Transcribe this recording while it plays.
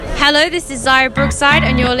Hello, this is Zaya Brookside,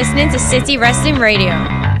 and you're listening to City Wrestling Radio.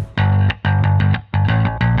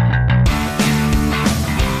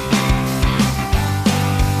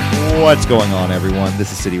 What's going on, everyone?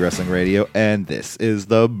 This is City Wrestling Radio, and this is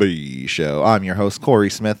The B Show. I'm your host,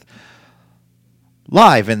 Corey Smith,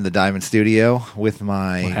 live in the Diamond Studio with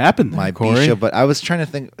my What happened then, my Corey? B Show. But I was trying to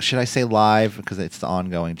think, should I say live because it's the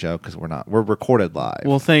ongoing joke? Because we're recorded live.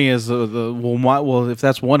 Well, thing is, if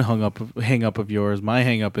that's one hang up of yours, my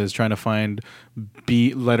hang up is trying to find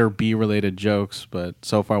letter B related jokes. But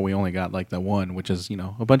so far, we only got like the one, which is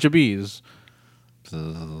a bunch of B's.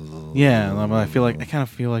 Yeah, I kind of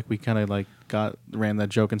feel like we kind of like ran that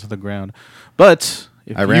joke into the ground. But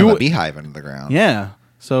if I ran the beehive into the ground. Yeah.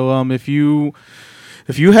 So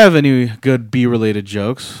if you have any good B related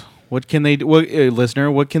jokes, what can they do?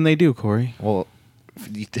 Listener, what can they do, Corey? Well,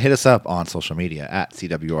 hit us up on social media at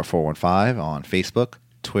CWR415 on Facebook,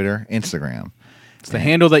 Twitter, Instagram. It's the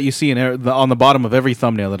handle that you see on the bottom of every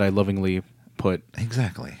thumbnail that I lovingly put.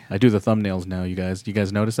 Exactly. I do the thumbnails now, you guys. You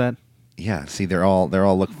guys notice that? Yeah, see, they're all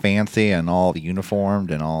look fancy and all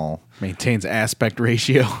uniformed and all Maintains aspect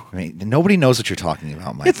ratio. I mean, nobody knows what you're talking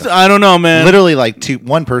about, Mike. I don't know, man. Literally, like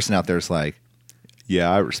one person out there is like,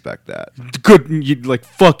 "Yeah, I respect that." Good,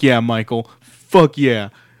 fuck yeah, Michael. Fuck yeah.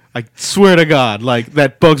 I swear to God,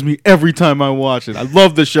 that bugs me every time I watch it. I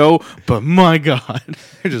love the show, but my God,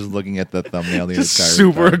 You're just looking at the thumbnail. just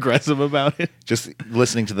super aggressive about it. Just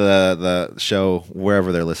listening to the show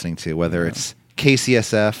wherever they're listening to, whether it's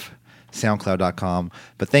KCSF. SoundCloud.com.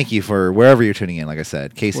 But thank you for wherever you're tuning in. Like I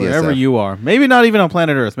said, KCSF. Wherever you are. Maybe not even on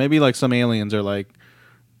planet Earth. Maybe like some aliens are like,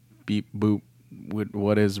 beep, boop,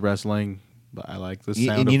 what is wrestling? But I like the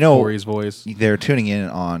sound of Corey's voice. They're tuning in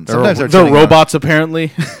on... They're robots,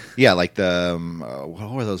 apparently. Yeah, like the...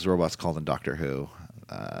 what were those robots called in Doctor Who?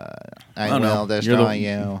 I will destroy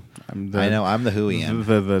you. I know, I'm the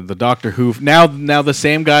Whoian. The Doctor Who... Now the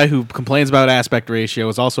same guy who complains about aspect ratio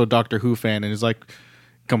is also a Doctor Who fan and is like...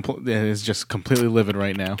 is just completely livid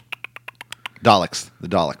right now. Daleks. The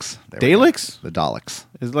Daleks. Daleks? The Daleks.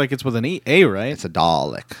 It's with an A, right? It's a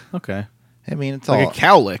Dalek. Okay. I mean, it's like all... a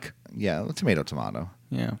cowlick. Yeah, tomato.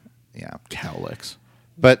 Yeah. Yeah. Cowlicks.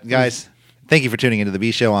 But, guys, thank you for tuning into the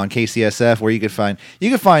B Show on KCSF, where you could find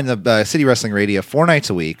the City Wrestling Radio 4 nights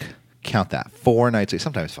a week. Count that. 4 nights a week.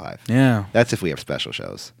 Sometimes 5. Yeah. That's if we have special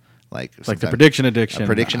shows. Like the Prediction Addiction.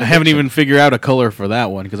 I haven't even figured out a color for that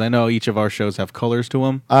one because I know each of our shows have colors to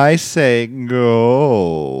them. I say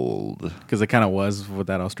gold because it kind of was with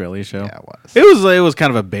that Australia show. Yeah, it was. It was kind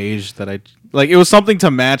of a beige that it was something to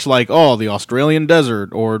match the Australian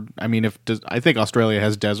desert or I think Australia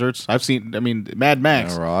has deserts. Mad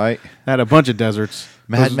Max. All right. Had a bunch of deserts.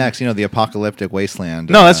 Mad Max, the apocalyptic wasteland.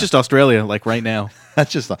 No, that's just Australia, right now.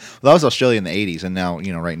 That's just that was Australia in the 80s, and now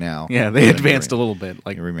right now. Yeah, they advanced a little bit.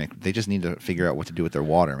 Remake. They just need to figure out what to do with their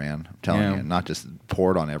water, man. I'm telling you, not just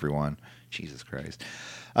pour it on everyone. Jesus Christ.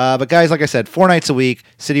 But guys, like I said, 4 nights a week,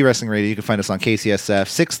 City Wrestling Radio. You can find us on KCSF,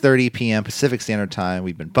 6:30 p.m. Pacific Standard Time.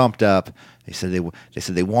 We've been bumped up. They said they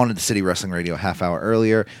wanted the City Wrestling Radio a half hour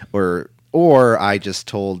earlier, or I just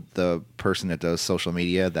told the person that does social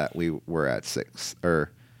media that we were at 6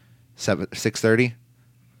 or 6:30.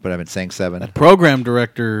 But I've been saying 7. Your program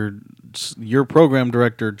director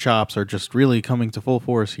chops are just really coming to full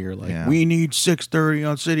force here. We need 6:30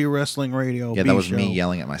 on City Wrestling Radio. Yeah, that was me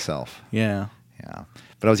yelling at myself. Yeah. Yeah.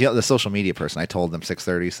 But I was the social media person. I told them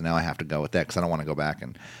 6:30, so now I have to go with that because I don't want to go back.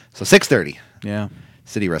 So 6:30. Yeah.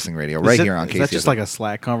 City Wrestling Radio, here on KCSF. Is that just like a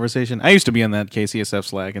Slack conversation? I used to be on that KCSF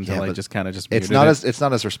Slack until I just kind of it's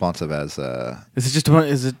not as responsive as.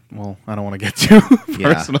 Is it? Well, I don't want to get too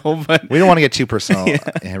personal, but we don't want to get too personal. Yeah.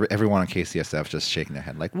 Everyone on KCSF just shaking their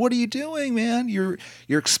head, like, "What are you doing, man? You're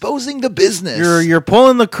exposing the business. You're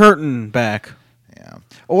pulling the curtain back." Yeah.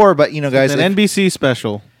 But guys, an NBC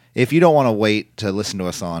special. If you don't want to wait to listen to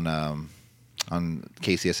us on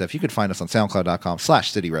KCSF, you can find us on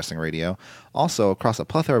SoundCloud.com/City Wrestling Radio. Also, across a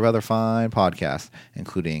plethora of other fine podcasts,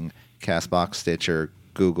 including CastBox, Stitcher,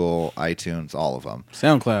 Google, iTunes, all of them.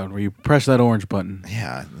 SoundCloud, where you press that orange button.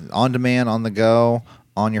 Yeah, on demand, on the go,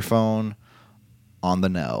 on your phone, on the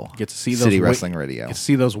know. You get to see City Wrestling Radio. You get to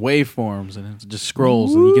see those waveforms, and it just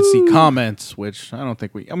scrolls, and you can see comments, which I don't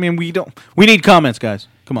think we don't. We need comments, guys.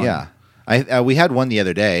 Come on. Yeah. We had one the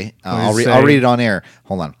other day. I'll read it on air.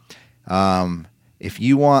 Hold on. If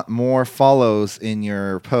you want more follows in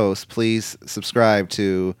your post, please subscribe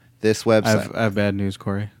to this website. I have bad news,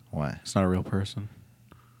 Corey. What? It's not a real person.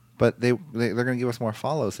 But they're going to give us more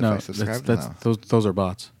follows if I subscribe to them. Those are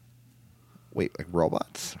bots. Wait, like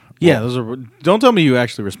robots? Yeah, those are. Don't tell me you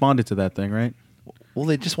actually responded to that thing, right? Well,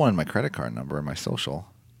 they just wanted my credit card number and my social.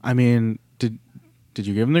 I mean, Did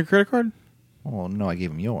you give him their credit card? Well, no, I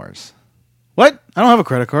gave him yours. What? I don't have a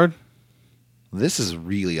credit card. This is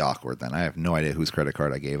really awkward. Then I have no idea whose credit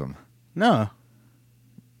card I gave him. No.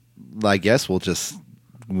 I guess we'll just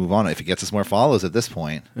move on if it gets us more follows at this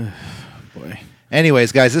point. Boy.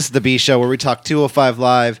 Anyways, guys, this is the B Show where we talk 205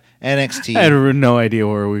 Live, NXT. I had no idea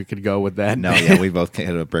where we could go with that. No, yeah, we both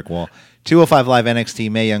hit a brick wall. 205 Live,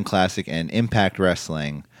 NXT, Mae Young Classic, and Impact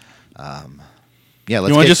Wrestling. Yeah, let's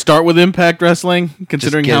you want to just start with Impact Wrestling,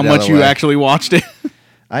 considering get how it out of much the you way. actually watched it?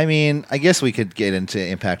 I mean, I guess we could get into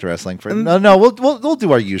Impact Wrestling for no. We'll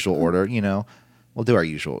do our usual order. You know, we'll do our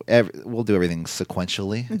usual. We'll do everything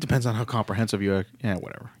sequentially. It depends on how comprehensive you are. Yeah,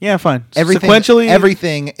 whatever. Yeah, fine. Sequentially,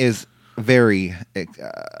 everything is very.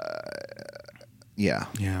 Yeah.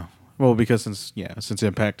 Yeah. Well, because since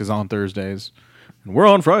Impact is on Thursdays and we're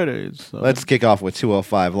on Fridays. So. Let's kick off with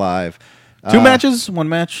 205 Live. Two matches, one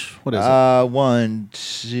match. What is it?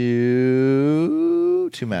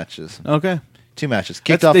 Two matches. Okay. Two matches.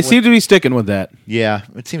 They seem to be sticking with that. Yeah,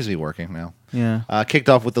 it seems to be working now. Yeah. Kicked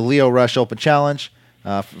off with the Leo Rush Open Challenge.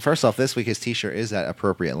 First off, this week his T-shirt is at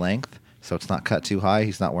appropriate length, so it's not cut too high.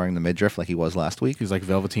 He's not wearing the midriff like he was last week. He's like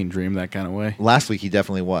Velveteen Dream, that kind of way. Last week he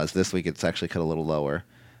definitely was. This week it's actually cut a little lower.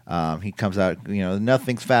 He comes out,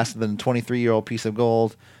 nothing's faster than a 23-year-old piece of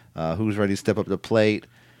gold. Who's ready to step up to the plate?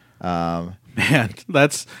 Man,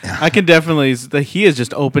 I can definitely. He is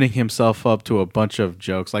just opening himself up to a bunch of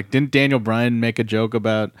jokes. Like, didn't Daniel Bryan make a joke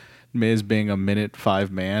about Miz being a minute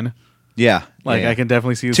 5 man? Yeah, like yeah. I can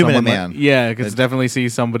definitely see 2 minute someone man. Yeah, I can definitely see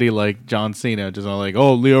somebody like John Cena just all like,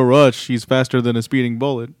 oh, Leo Rush, he's faster than a speeding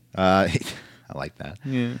bullet. I like that.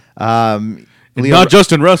 Yeah. Leo, not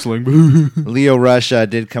just in wrestling. Leo Rush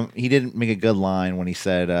did come. He didn't make a good line when he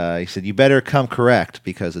said, "You better come correct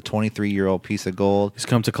because a 23-year-old piece of gold He's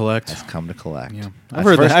come to collect. has come to collect." Yeah,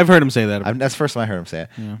 I've heard him say that. That's the first time I heard him say it.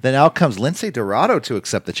 Yeah. Then out comes Lince Dorado to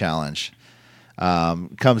accept the challenge.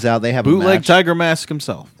 Comes out. They have a Bootleg match. Tiger Mask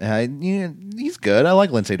himself. He's good. I like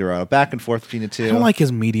Lince Dorado. Back and forth between the two. I don't like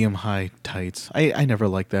his medium-high tights. I never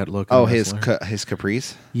liked that look. Oh, his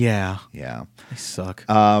capris. Yeah, Yeah. they suck.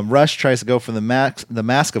 Rush tries to go for the mask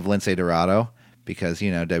of Lince Dorado because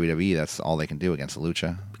WWE. That's all they can do against the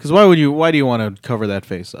Lucha. Because why do you want to cover that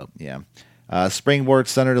face up? Yeah. Springboard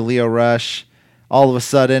Stunner to Leo Rush. All of a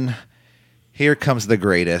sudden, here comes the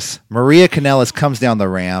greatest. Maria Kanellis comes down the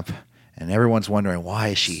ramp, and everyone's wondering, why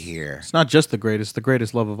is she here? It's not just the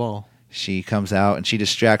greatest love of all. She comes out, and she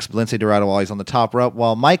distracts Lince Dorado while he's on the top rope,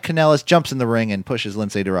 while Mike Kanellis jumps in the ring and pushes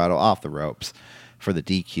Lince Dorado off the ropes for the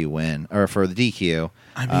DQ win, or for the DQ.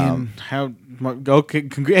 I mean,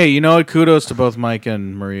 hey, you know what? Kudos to both Mike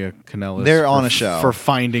and Maria Kanellis. They're on a show. For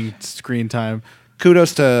finding screen time.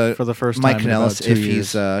 Kudos to For the first Mike time in about Kanellis 2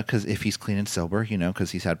 years. if he's clean and sober,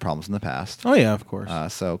 because he's had problems in the past. Oh, yeah, of course.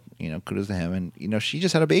 So kudos to him, and she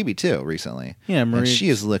just had a baby too recently. Yeah, and Maria. she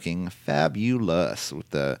is looking fabulous with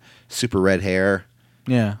the super red hair.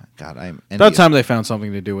 Yeah. God, I'm About envious. time they found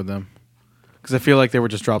something to do with them. Because I feel like they were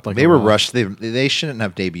just dropped like They a were rock. rushed. They shouldn't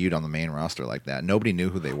have debuted on the main roster like that. Nobody knew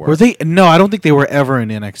who they were. Were they? No, I don't think they were ever in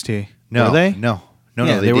NXT. No, Were they? No.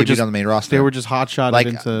 Yeah, They were debuted just on the main roster. They were just hot-shotted like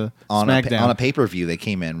into on SmackDown. on a pay-per-view. They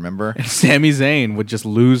came in. Remember? And Sami Zayn would just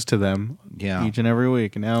lose to them each and every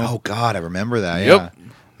week. And now, Oh God, I remember that. Yep.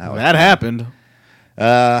 Yeah, that happened.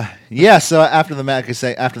 Yeah. So after the match,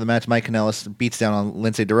 Mike Kanellis beats down on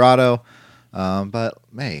Lince Dorado. But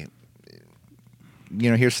hey,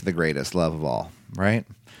 here's to the greatest love of all, right?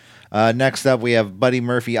 Next up, we have Buddy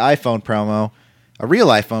Murphy iPhone promo, a real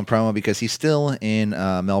iPhone promo because he's still in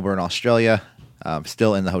Melbourne, Australia,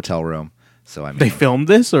 still in the hotel room. So I mean, They filmed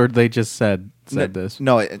this, or they just said this?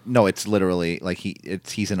 No, it's literally like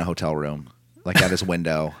he's in a hotel room, like at his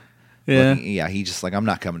window. Yeah. He's just like, I'm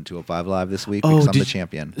not coming to a 5 Live this week because I'm the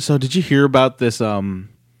champion. So did you hear about this? After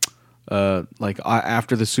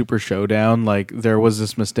the Super Showdown, like there was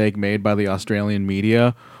this mistake made by the Australian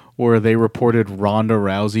media where they reported Ronda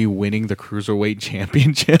Rousey winning the Cruiserweight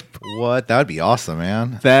Championship. What? That would be awesome,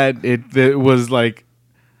 man. That it was like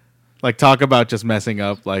talk about just messing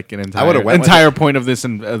up like an I would've went with entire point of this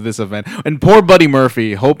event. And poor Buddy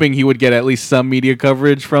Murphy, hoping he would get at least some media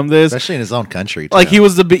coverage from this. Especially in his own country, too. Like he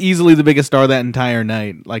was easily the biggest star that entire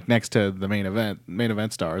night, like next to the main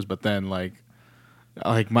event stars. But then like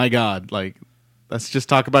my God, like let's just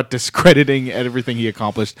talk about discrediting everything he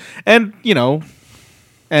accomplished, and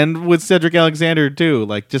and with Cedric Alexander too.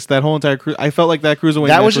 Like just that whole entire I felt like that cruiserweight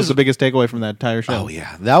match was the biggest takeaway from that entire show. Oh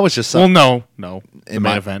yeah, that was just well, no, the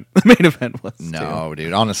main event. The main event was no,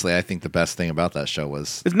 dude. Honestly, I think the best thing about that show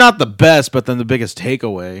was it's not the best, but then the biggest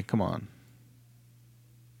takeaway. Come on.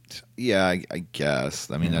 Yeah, I guess.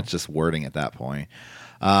 I mean, that's just wording at that point.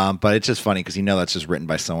 But it's just funny because that's just written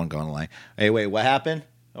by someone going like, "Hey, wait, what happened?"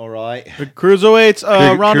 All right. The cruiserweights,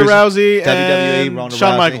 Ronda Rousey, WWE, and Ronda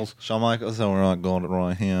Shawn Rousey. Michaels. Shawn Michaels. So we're not going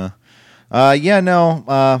right here.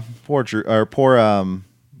 Poor Drew, or poor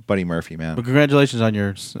Buddy Murphy, man. But congratulations on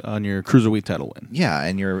your cruiserweight title win. Yeah,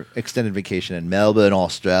 and your extended vacation in Melbourne,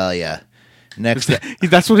 Australia. Next,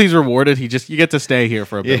 That's what he's rewarded. You get to stay here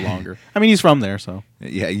for a bit longer. I mean, he's from there, so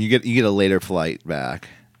yeah, you get a later flight back,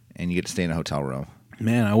 and you get to stay in a hotel room.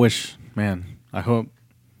 man, I hope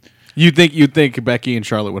you'd think Becky and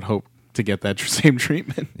Charlotte would hope to get that same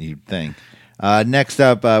treatment. You'd think. Next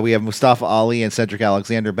up, we have Mustafa Ali and Cedric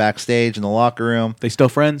Alexander backstage in the locker room. They still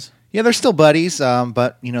friends? Yeah, they're still buddies,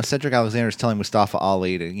 but Cedric Alexander's telling Mustafa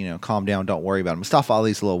Ali to calm down, don't worry about it. Mustafa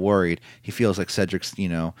Ali's a little worried. He feels like Cedric's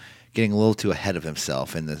getting a little too ahead of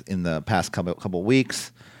himself in the past couple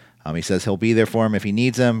weeks. He says he'll be there for him if he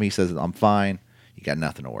needs him. He says, "I'm fine. You got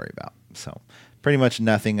nothing to worry about." So pretty much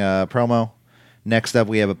nothing promo. Next up,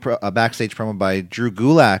 we have a backstage promo by Drew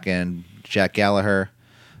Gulak and Jack Gallagher,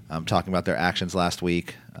 talking about their actions last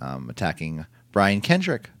week, attacking Brian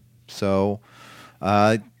Kendrick. So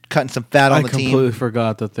cutting some fat on the team. I completely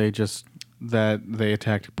forgot that they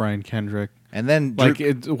attacked Brian Kendrick. And then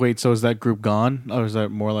so is that group gone, or is that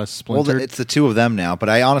more or less splintered? Well, it's the two of them now, but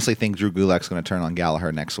I honestly think Drew Gulak's going to turn on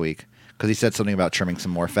Gallagher next week because he said something about trimming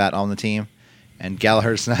some more fat on the team, and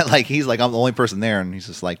Gallagher's not he's like, "I'm the only person there," and he's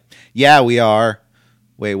just like, "Yeah, we are."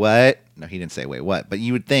 Wait, what? No, he didn't say wait, what? But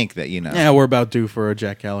you would think that Yeah, we're about due for a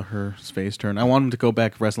Jack Gallagher's face turn. I want him to go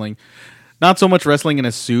back wrestling, not so much wrestling in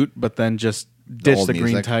a suit, but then just ditch the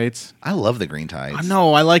green tights. I love the green tights.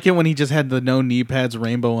 No, I like it when he just had the no knee pads,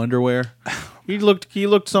 rainbow underwear. He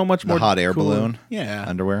looked so much more. The hot air cooler. balloon,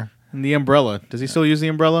 underwear, and the umbrella. Does he still use the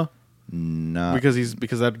umbrella? No,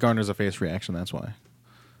 because that garners a face reaction. That's why.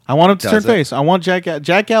 I want him to turn face. I want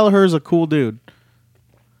Jack Gallagher is a cool dude.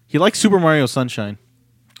 He likes Super Mario Sunshine.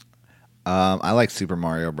 I like Super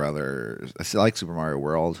Mario Brothers. I like Super Mario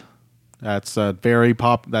World. That's a very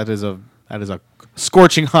That is a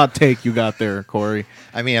scorching hot take you got there, Corey.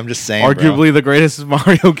 I mean, I'm just saying. Arguably the greatest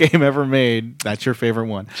Mario game ever made. That's your favorite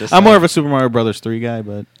one. I'm more of a Super Mario Brothers 3 guy,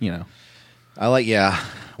 but I like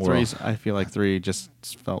I feel like 3 just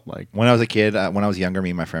felt like when I was a kid. When I was younger, me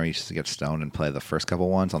and my friend used to get stoned and play the first couple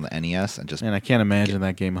ones on the NES and just. Man, I can't imagine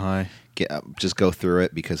that game high. Just go through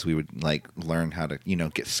it because we would learn how to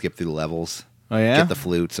skip through the levels. Oh yeah, get the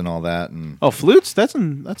flutes and all that. And flutes. That's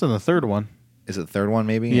in the third one. Is it the third one?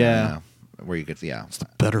 Maybe. Yeah. Where you get it's the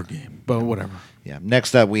better game, but whatever. Yeah.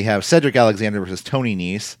 Next up, we have Cedric Alexander versus Tony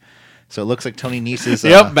Nese. So it looks like Tony Nese is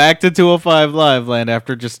back to 205 Live land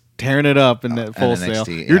after just tearing it up in Full Sail.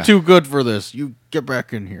 You're too good for this. You get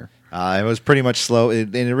back in here. It was pretty much slow,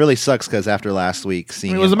 and it really sucks because after last week,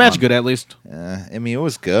 seeing was a match good at least. I mean, it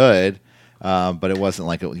was good, but it wasn't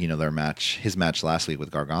like his match last week with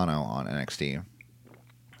Gargano on NXT.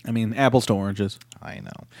 I mean, apples to oranges. I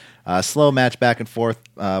know. Slow match back and forth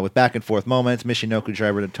with back and forth moments. Michinoku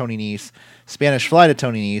driver to Tony Nese, Spanish fly to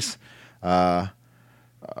Tony Nese.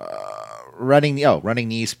 Running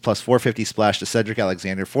Nese plus 450 splash to Cedric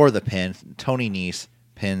Alexander for the pin. Tony Nese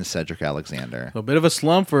pins Cedric Alexander. A bit of a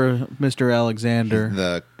slump for Mr. Alexander.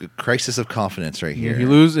 The crisis of confidence right here.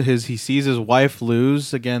 He sees his wife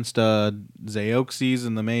lose against Zayoksis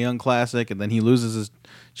in the Mae Young Classic, and then he loses his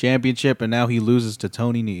championship, and now he loses to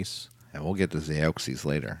Tony Nese. And we'll get to Zayoksis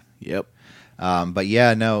later. Yep. But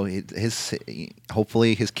yeah, no,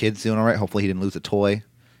 hopefully his kid's doing all right. Hopefully he didn't lose a toy.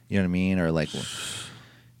 You know what I mean? Or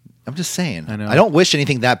I'm just saying. I know. I don't wish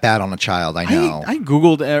anything that bad on a child. I know. I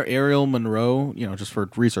googled Ariel Monroe, just for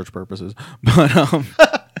research purposes. But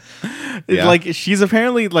she's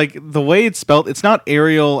apparently the way it's spelled. It's not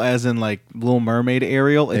Ariel as in Little Mermaid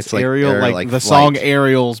Ariel. It's Ariel like the song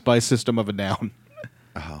Ariel's by System of a Down.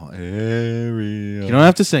 Oh, Ariel. You don't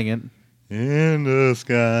have to sing it. In the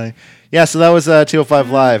sky. Yeah. So that was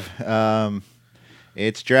 205 Live.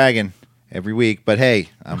 It's Dragon every week, but hey,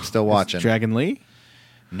 I'm still watching. Dragon Lee.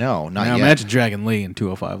 No, not now, yet. Imagine Dragon Lee in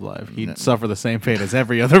 205 Live. He'd suffer the same fate as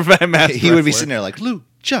every other masked He would be sitting there like,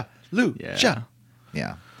 Lucha.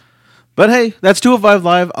 Yeah. But hey, that's 205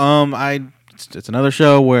 Live. It's another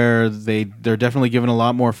show where they're definitely given a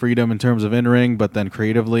lot more freedom in terms of in-ring, but then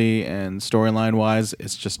creatively and storyline-wise,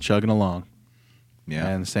 it's just chugging along. Yeah.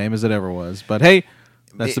 And same as it ever was. But hey,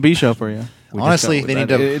 that's the B show for you. Honestly,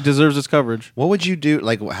 it deserves its coverage. What would you do?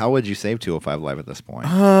 How would you save 205 Live at this point?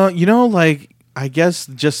 I guess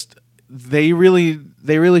just they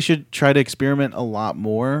really should try to experiment a lot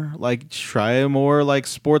more. Try a more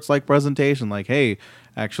sports presentation. Hey,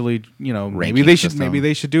 actually, maybe Ranking they should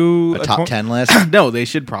system. do A top 10 list. No, they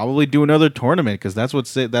should probably do another tournament because that's what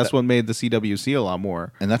made the CWC a lot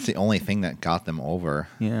more. And that's the only thing that got them over.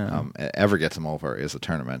 Yeah. Ever gets them over is the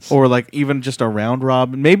tournaments. Or like even just a round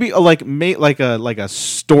robin, maybe like a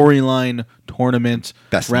storyline tournament,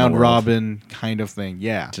 Best in the round world. robin kind of thing.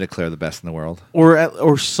 Yeah, to declare the best in the world.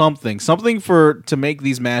 or something to make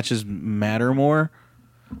these matches matter more.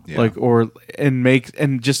 Yeah.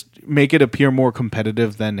 Just make it appear more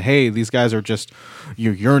competitive than, hey, these guys are just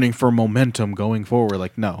you're yearning for momentum going forward.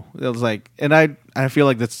 Like, no, it was like, and I feel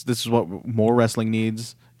like this is what more wrestling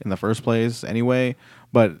needs in the first place anyway.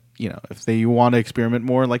 But if you want to experiment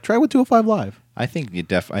more, like try with 205 Live. I think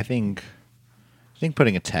I think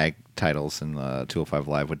putting a tag titles in the 205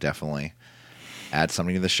 Live would definitely add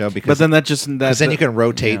something to the show because But then then you can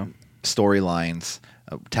rotate storylines,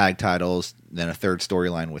 tag titles, then a third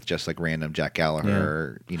storyline with just like random Jack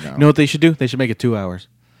Gallagher. You know what they should do? They should make it 2 hours.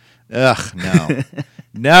 Ugh, no,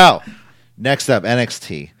 no. Next up,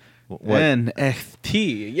 NXT. What?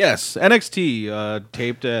 NXT, yes, NXT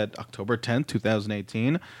taped at October 10th,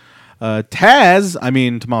 2018.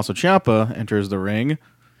 Tommaso Ciampa enters the ring.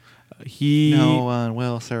 No one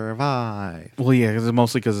will survive. Well, yeah,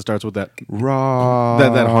 mostly because it starts with that Raw.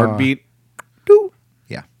 that heartbeat. Doo.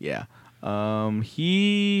 Yeah. Yeah.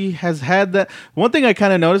 He has had that. One thing I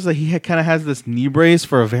kind of noticed that he kind of has this knee brace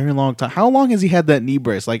for a very long time. How long has he had that knee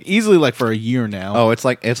brace? Like easily, like for a year now. Oh, it's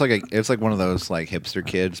like one of those like hipster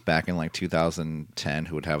kids back in like 2010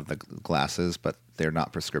 who would have the glasses, but they're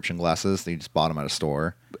not prescription glasses. They just bought them at a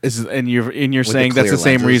store. And you're the saying that's clear the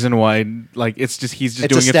same lenses. reason why? Like he's just It's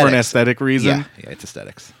doing it for an aesthetics. aesthetic reason. Yeah, it's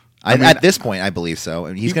aesthetics. mean, at this point, I believe so.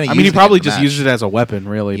 And he's going to. he probably just uses it as a weapon,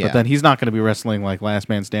 really. Yeah. But then he's not going to be wrestling like Last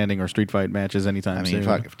Man Standing or Street Fight matches anytime soon.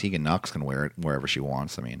 fuck, if Tegan Knox can wear it wherever she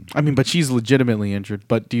wants, But she's legitimately injured.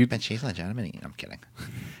 But do you? But she's legitimate. I'm kidding.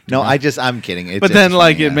 No, I'm kidding. It's But then, just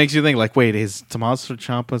like, funny, it makes you think, like, wait, is Tommaso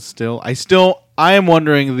Ciampa still? I am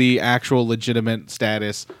wondering the actual legitimate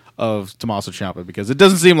status of Tommaso Ciampa because it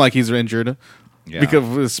doesn't seem like he's injured. Yeah.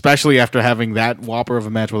 Because especially after having that whopper of a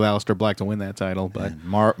match with Aleister Black to win that title, but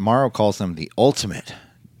Morrow calls him the ultimate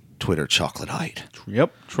Twitter chocolateite.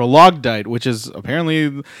 yep, Tralogdite, which is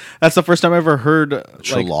apparently that's the first time I ever heard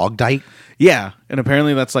Tralogdite? Yeah, and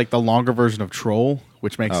apparently that's like the longer version of troll,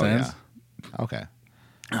 which makes sense. Yeah. Okay.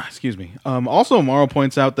 Excuse me. Also, Morrow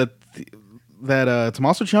points out that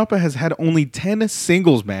Tommaso Ciampa has had only 10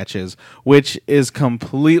 singles matches, which is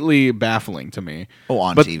completely baffling to me. Oh,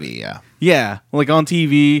 on TV, yeah. Yeah, like on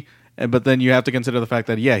TV, but then you have to consider the fact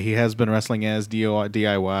that, yeah, he has been wrestling as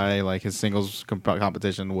DIY, like his singles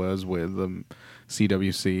competition was with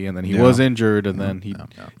CWC, and then he was injured, and then he...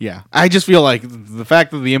 Yeah, I just feel like the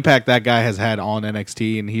fact that the impact that guy has had on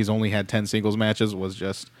NXT, and he's only had 10 singles matches, was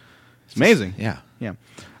just... It's amazing. Yeah. Yeah.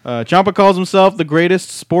 Ciampa calls himself the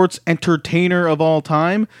greatest sports entertainer of all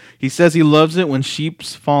time. He says he loves it when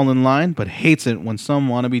sheeps fall in line, but hates it when some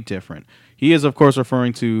want to be different. He is, of course,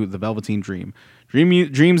 referring to the Velveteen Dream.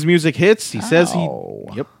 Dream's music hits. He says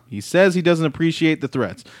he says he doesn't appreciate the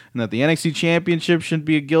threats, and that the NXT Championship shouldn't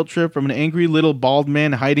be a guilt trip from an angry little bald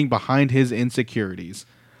man hiding behind his insecurities.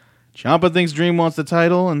 Ciampa thinks Dream wants the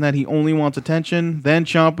title and that he only wants attention. Then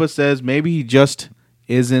Ciampa says maybe he just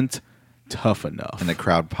isn't tough enough. And the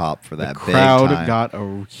crowd popped for that. The crowd big time. got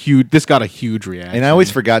a huge reaction. And I always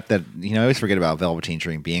forget about Velveteen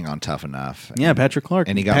Dream being on Tough Enough. Yeah, Patrick Clark.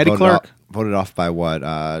 And he got voted off by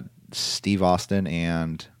what? Steve Austin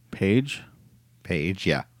and Page,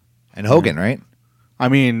 yeah. And Hogan, right? I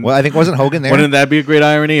mean, Well, I think wasn't Hogan there? wouldn't that be a great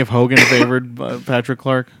irony if Hogan favored Patrick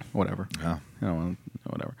Clark? Whatever. Oh. I don't know.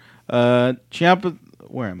 Whatever. Ciampa,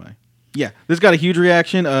 where am I? Yeah, this got a huge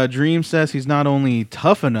reaction. Dream says he's not only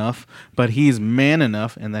tough enough, but he's man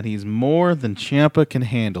enough, and that he's more than Ciampa can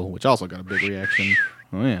handle, which also got a big reaction.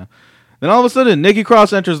 Oh, yeah. Then all of a sudden, Nikki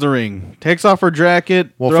Cross enters the ring, takes off her jacket,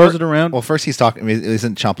 throws it around. Well, first he's talking.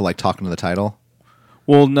 Isn't Ciampa like talking to the title?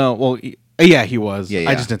 Well, no. Well, yeah, he was. Yeah.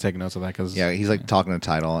 I just didn't take notes of that because Yeah, he's like talking to the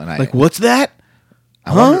title, and like, what's that?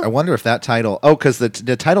 I wonder if that title. Oh, because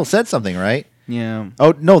the title said something, right? Yeah.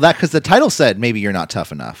 Oh no, because the title said maybe you're not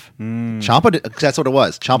tough enough. Ciampa, that's what it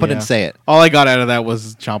was. Ciampa didn't say it, All I got out of that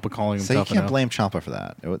was Ciampa calling him so you tough can't enough. blame Ciampa for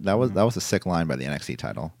that. That was a sick line by the NXT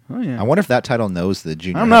title. Oh, yeah. I wonder if that title knows the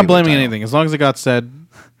junior. I'm not heavyweight blaming title. anything. As long as it got said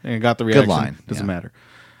and it got the reaction, line, doesn't yeah.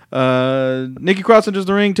 matter. Nikki Cross enters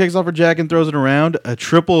the ring, takes off her jacket, and throws it around. A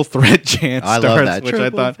triple threat chant I starts, love that. which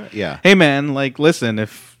Triple I thought, threat, yeah. Hey man, like, listen,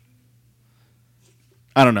 if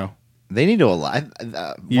I don't know, They need to alive.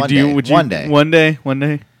 One day. One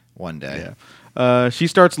day. She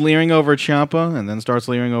starts leering over Ciampa and then starts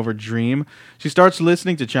leering over Dream. She starts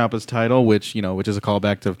listening to Ciampa's title, which is a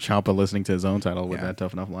callback to Ciampa listening to his own title with that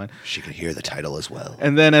Tough Enough line. She could hear the title as well.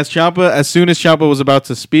 And then as soon as Ciampa was about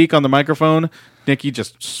to speak on the microphone, Nikki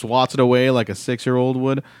just swats it away like a 6-year-old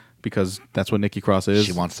would, because that's what Nikki Cross is.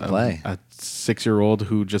 She wants to play. A 6-year-old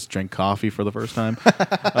who just drank coffee for the first time.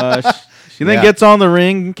 She then gets on the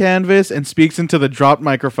ring canvas and speaks into the dropped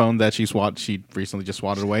microphone that she recently just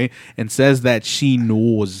swatted away, and says that she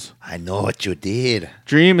knows. I know what you did.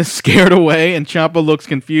 Dream is scared away, and Ciampa looks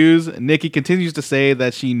confused. Nikki continues to say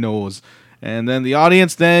that she knows. And then the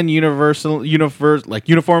audience then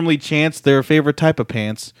uniformly chants their favorite type of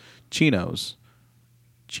pants, chinos.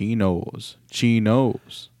 Chinos.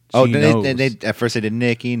 Chinos. Oh, they at first they did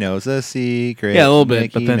Nikki knows a secret. Yeah, a little bit,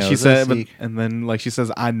 Nikki but then she said, and then she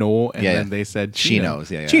says, "I know," and Yeah, then they said, She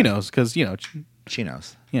knows, yeah. chinos, because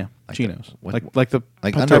chinos, yeah, Like chinos, the- like the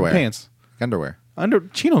like type of underwear. pants. underwear.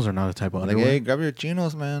 Chinos are not a type of Like, underwear. hey, grab your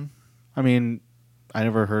chinos, man. I mean, I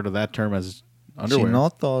never heard of that term as underwear.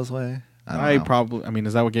 Chinotos, way. I don't know.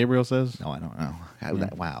 Is that what Gabriel says? No, I don't know.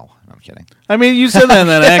 Wow, I'm kidding. I mean, you said that in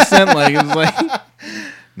that accent, like it's like.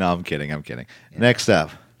 No, I'm kidding. Next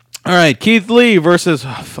up, All right, Keith Lee versus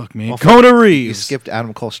Kona you Reeves. skipped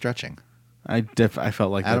Adam Cole stretching. I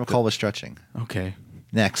felt like Adam Cole was stretching. Okay,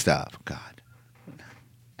 Next up, God.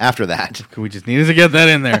 After that, we just needed to get that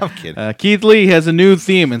in there. I'm kidding. Keith Lee has a new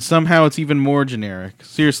theme, and somehow it's even more generic.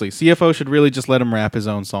 Seriously, CFO should really just let him rap his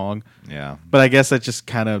own song. yeah. But I guess that just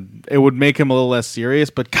it would make him a little less serious.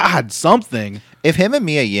 But God, something. If him and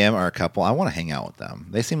Mia Yim are a couple, I want to hang out with them.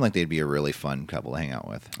 They seem like they'd be a really fun couple to hang out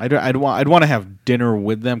with. I'd want to have dinner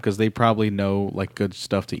with them because they probably know like good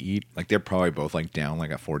stuff to eat. Like they're probably both like down like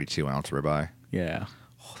a 42-ounce ribeye. Yeah.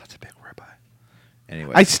 Oh, that's a big ribeye.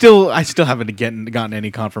 Anyway, I still haven't gotten any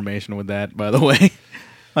confirmation with that. By the way,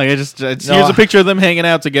 like here's a picture of them hanging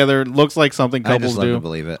out together. Looks like something I couples just love do. to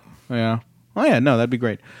believe it. Yeah. Oh yeah. No, that'd be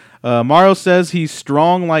great. Morrow says he's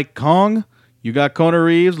strong like Kong. You got Kona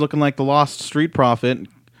Reeves looking like the lost street prophet.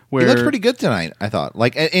 Where He looked pretty good tonight, I thought.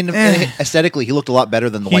 Like in aesthetically, he looked a lot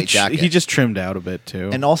better than the white jacket. He just trimmed out a bit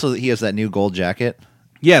too. And also, he has that new gold jacket.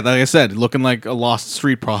 Yeah, like I said, looking like a lost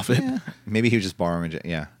street prophet. Yeah. Maybe he was just borrowing it.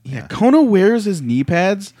 Yeah. Kona wears his knee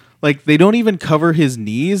pads. Like, they don't even cover his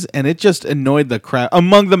knees, and it just annoyed the crowd.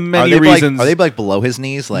 Among the many reasons. Are they like below his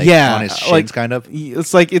knees? Like on his shins, kind of?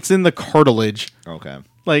 It's like it's in the cartilage. Okay.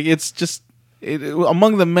 Like, it's just...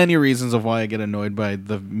 among the many reasons of why I get annoyed by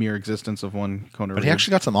the mere existence of one Kona But Reeves. he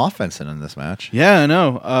actually got some offense in this match. Yeah, I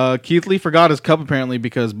know. Keith Lee forgot his cup apparently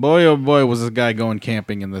because boy oh boy was this guy going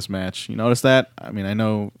camping in this match. You notice that? I mean, I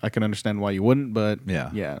know I can understand why you wouldn't, but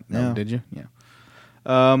Yeah. did you?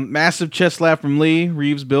 Yeah. Massive chest slap from Lee.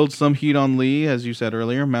 Reeves builds some heat on Lee, as you said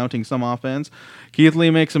earlier, mounting some offense. Keith Lee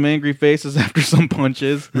makes some angry faces after some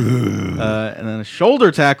punches. And then a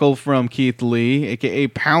shoulder tackle from Keith Lee, a.k.a.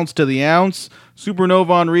 pounce to the ounce. Supernova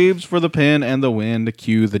on Reeves for the pin and the win to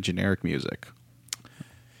cue the generic music.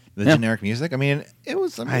 The generic music? I mean, it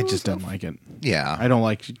was... I just don't like it. Yeah. I don't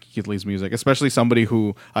like Keith Lee's music, especially somebody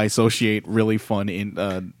who I associate really fun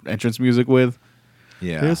entrance music with.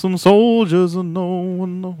 Yeah. There's some soldiers and no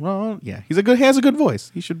one around. Yeah, he has a good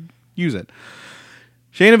voice. He should use it.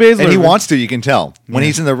 Shayna Baszler. And he wants to, you can tell. When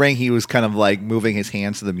he's in the ring, he was kind of like moving his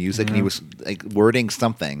hands to the music and he was like wording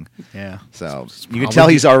something. Yeah. So you can tell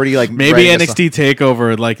he's already like... Maybe writing a NXT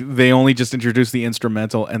TakeOver, like they only just introduced the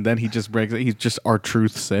instrumental and then he just breaks it. He's just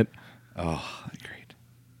R-Truths it. Oh, great.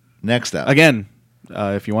 Next up. Again,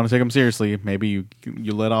 if you want to take him seriously, maybe you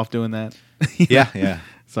let off doing that. Yeah.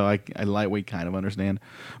 So I lightweight kind of understand.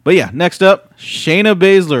 But yeah, next up, Shayna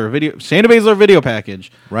Baszler video package.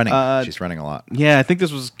 Running. She's running a lot. Yeah, I think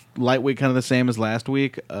this was lightweight kind of the same as last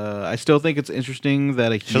week. I still think it's interesting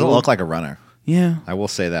that She doesn't look like a runner. Yeah. I will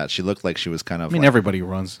say that. She looked like she was kind of... I mean, everybody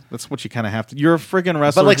runs. That's what you kind of have to... You're a freaking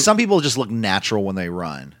wrestler. But like some people just look natural when they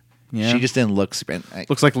run. Yeah. She just didn't look...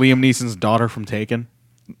 Looks like Liam Neeson's daughter from Taken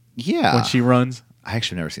Yeah. when she runs. I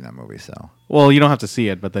actually never seen that movie, so... Well, you don't have to see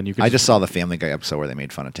it, but then you can... I just saw the Family Guy episode where they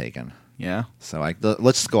made fun of Taken. Yeah. So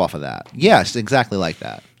let's go off of that. Yes, exactly like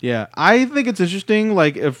that. Yeah, I think it's interesting,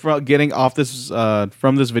 like, if getting off this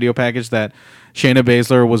from this video package that Shayna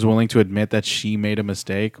Baszler was willing to admit that she made a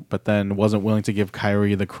mistake, but then wasn't willing to give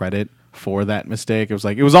Kyrie the credit for that mistake. It was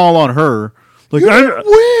like, it was all on her. Like, You didn't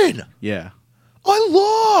win! Yeah. I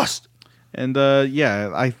lost! And,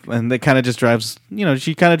 and that kind of just drives,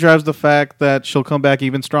 she kind of drives the fact that she'll come back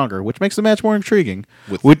even stronger, which makes the match more intriguing.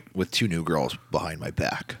 With two new girls behind my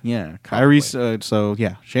back. Yeah,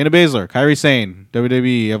 Shayna Baszler, Kairi Sane,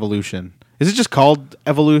 WWE Evolution. Is it just called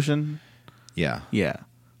Evolution? Yeah. Yeah.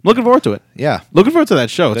 Looking forward to it. Yeah. Looking forward to that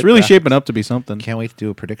show. It's Good really graphics. shaping up to be something. Can't wait to do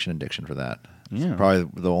a prediction addiction for that. Yeah. It's probably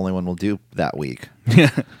the only one we'll do that week.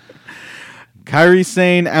 Kairi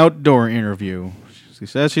Sane outdoor interview. She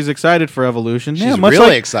says she's excited for Evolution. She's much really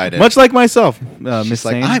like, excited. Much like myself, Miss She's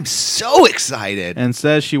like, Sane. I'm so excited. And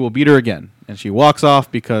says she will beat her again. And she walks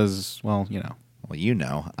off because, well, you know. Well, you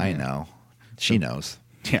know. I know. She knows.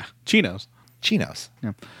 Yeah, she knows. She knows.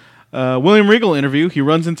 Yeah. William Regal interview. He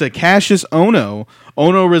runs into Cassius Ono.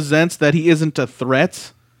 Ono resents that he isn't a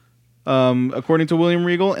threat, according to William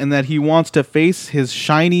Regal, and that he wants to face his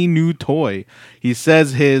shiny new toy. He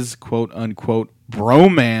says his quote-unquote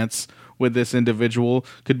bromance with this individual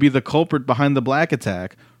could be the culprit behind the Black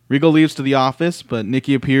Attack. Regal leaves to the office, but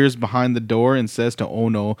Nikki appears behind the door and says to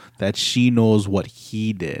Ono that she knows what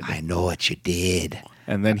he did. I know what you did.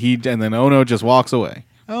 And then Ono just walks away.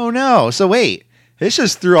 Oh, no. So, wait. This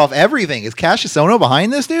just threw off everything. Is Cassius Ono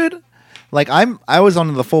behind this, dude? Like, I was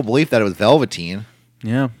under the full belief that it was Velveteen.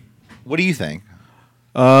 Yeah. What do you think?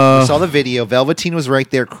 I saw the video. Velveteen was right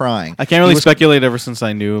there crying. I can't really speculate ever since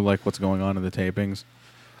I knew like what's going on in the tapings.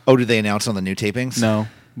 Oh, did they announce on the new tapings? No,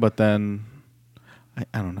 but then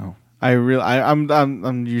I don't know.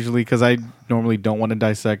 I'm usually because I normally don't want to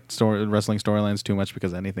dissect wrestling storylines too much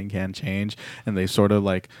because anything can change, and they sort of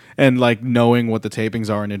like knowing what the tapings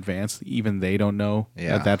are in advance. Even they don't know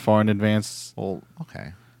that far in advance. Well,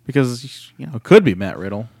 okay. Because it could be Matt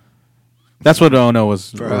Riddle. That's what Ono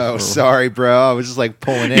was. Bro, sorry, bro. I was just like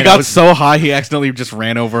pulling in. He got so high he accidentally just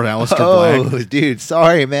ran over Aleister Black. Oh, dude,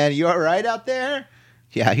 sorry, man. You all right out there?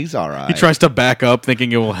 Yeah, he's all right. He tries to back up,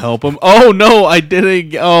 thinking it will help him. Oh no, I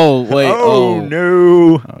didn't. Oh wait. Oh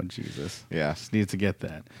no. Oh Jesus. Yeah. Just needs to get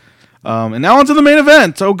that. And now on to the main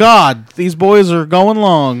event. Oh God, these boys are going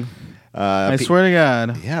long. I swear to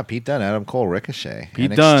God. Yeah, Pete Dunne, Adam Cole, Ricochet.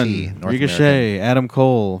 Pete NXT, Dunne, North Ricochet, Adam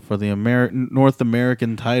Cole for the North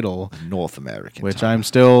American title. North American Which title. I'm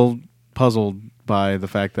still puzzled by the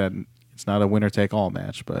fact that it's not a winner-take-all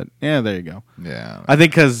match. But yeah, there you go. Yeah. I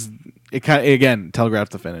think because it kind of, again,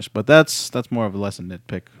 telegraphed the finish. But that's more of a less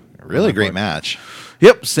nitpick. Really great match.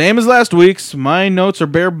 Yep, same as last week's. My notes are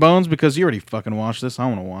bare bones because you already fucking watched this. I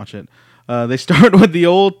want to watch it. They start with the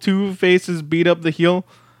old two faces beat up the heel.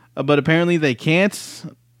 But apparently they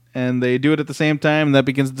can't, and they do it at the same time, and that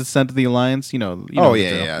begins the descent of the alliance. You know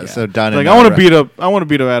yeah. So Dunne, like I want to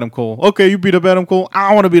beat up Adam Cole. Okay, you beat up Adam Cole.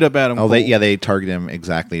 I want to beat up Adam Cole. They target him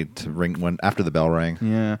exactly to ring when after the bell rang.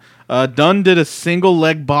 Yeah. Dunne did a single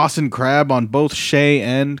leg Boston Crab on both Shea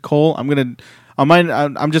and Cole. I'm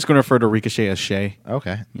just gonna refer to Ricochet as Shea.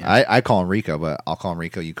 Okay. Yeah. I call him Rico, but I'll call him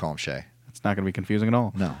Rico. You call him Shea. It's not going to be confusing at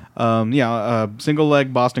all. No. Single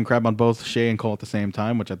leg Boston Crab on both Shea and Cole at the same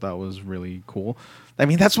time, which I thought was really cool. I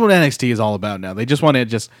mean, that's what NXT is all about now. They just want to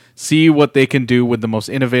just see what they can do with the most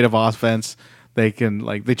innovative offense. They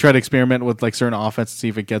try to experiment with certain offense to see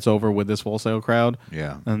if it gets over with this Full Sail crowd.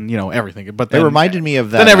 Yeah. And everything. But then, it reminded me of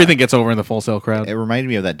that. Then everything gets over in the Full Sail crowd. It reminded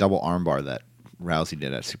me of that double armbar that Rousey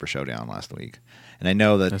did at Super Showdown last week. And I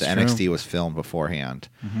know that That's the true. NXT was filmed beforehand,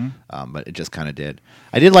 but it just kind of did.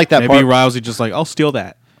 I did like that Maybe part. Rousey just I'll steal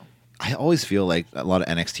that. I always feel like a lot of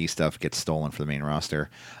NXT stuff gets stolen for the main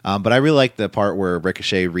roster. But I really like the part where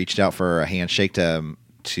Ricochet reached out for a handshake to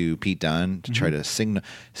Pete Dunne to try to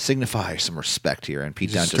signify some respect here, and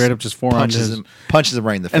Pete Dunne straight up just forearmed punches him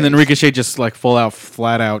right in the face. And then Ricochet just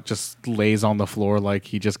flat out just lays on the floor like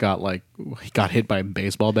he just got he got hit by a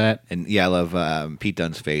baseball bat. And yeah, I love Pete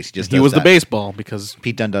Dunne's face. He was the baseball because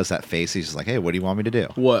Pete Dunne does that face. He's just like, hey, what do you want me to do?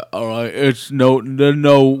 What? All right, it's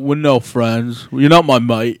we're no friends. You're not my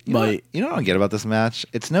mate, mate. You know what I don't get about this match?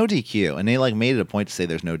 It's no DQ, and they made it a point to say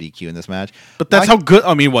there's no DQ in this match. But that's how good.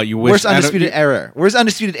 I mean, what you wish? Where's Undisputed Era? Where's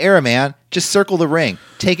Undisputed Era, man? Just circle the ring,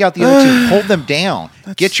 take out the other two, hold them down,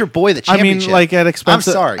 get your boy the championship. I mean, at expense.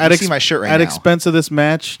 I'm sorry, you see my shirt right now. At expense of this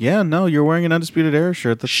match, yeah, no, you're wearing an Undisputed Era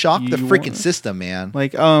shirt. Shock the freaking system, man.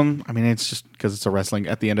 I mean, it's just because it's a wrestling.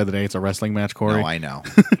 At the end of the day, it's a wrestling match, Corey. No, I know.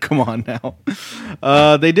 Come on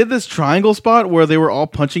now. They did this triangle spot where they were all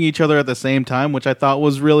punching each other at the same time, which I thought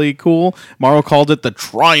was really cool. Mauro called it the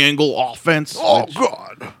triangle offense. Oh,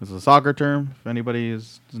 God. It's a soccer term, if anybody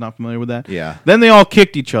is not familiar with that. Yeah. Then they all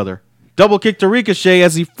kicked each other. Double kick to Ricochet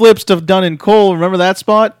as he flips to Dunne and Cole. Remember that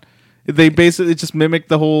spot? They basically just mimicked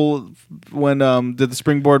the whole when did the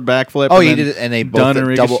springboard backflip. Oh, he did it, and they both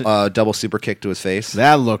did double super kick to his face.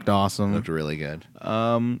 That looked awesome. Looked really good.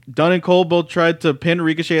 Dunne and Cole both tried to pin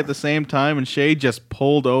Ricochet at the same time, and Shea just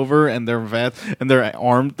pulled over, and their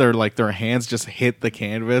hands just hit the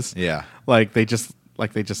canvas. Yeah, like they just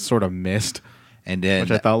sort of missed. And then,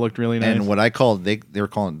 which I thought looked really nice. And what I called, they were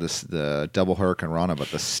calling this the double Hurricane Rana, but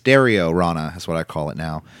the stereo Rana is what I call it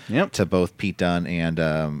now. Yep. To both Pete Dunne and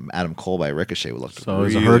Adam Cole by Ricochet would look So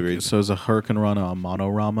really, is a Hurricane Rana a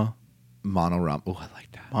monorama? Monorama. Oh, I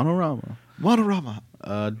like that. Monorama. Monorama.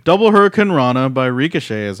 Double Hurricane Rana by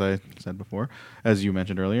Ricochet, as I said before, as you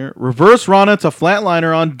mentioned earlier. Reverse Rana to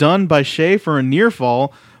Flatliner on Dunne by Shea for a near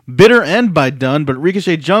fall. Bitter end by Dunne, but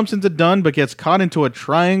Ricochet jumps into Dunne but gets caught into a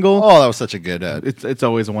triangle. Oh, that was such a good... It's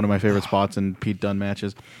always one of my favorite spots in Pete Dunne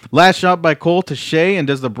matches. Last shot by Cole to Shea and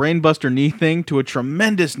does the brainbuster knee thing to a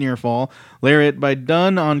tremendous near fall. Lariat by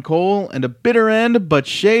Dunne on Cole and a bitter end, but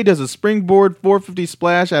Shea does a springboard 450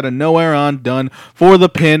 splash out of nowhere on Dunne for the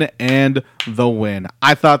pin and the win.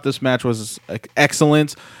 I thought this match was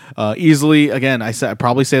excellent. Easily, again, I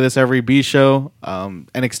probably say this every B show.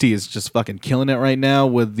 NXT is just fucking killing it right now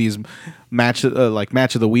with these match of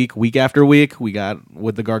the week after week. We got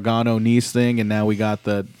with the Gargano Nice thing, and now we got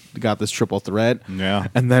this triple threat. Yeah,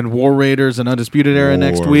 and then War Raiders and Undisputed Era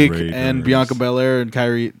next week, Raiders. And Bianca Belair and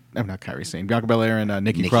Kyrie. I'm not Kyrie Sane. Bianca Belair and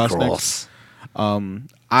Nikki Cross next. I'll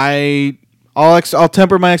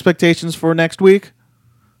temper my expectations for next week.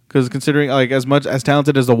 Because considering, as much as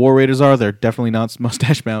talented as the War Raiders are, they're definitely not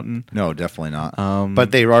Mustache Mountain. No, definitely not.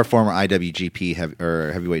 But they are former IWGP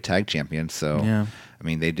heavyweight tag champions, so yeah. I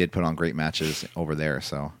mean, they did put on great matches over there.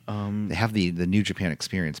 So they have the New Japan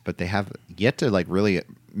experience, but they have yet to really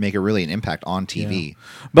make an impact on TV. Yeah.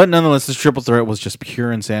 But nonetheless, this triple threat was just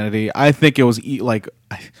pure insanity. I think it was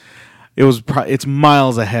it's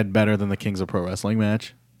miles ahead better than the Kings of Pro Wrestling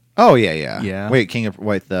match. Oh yeah. Yeah. Wait,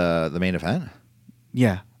 the main event?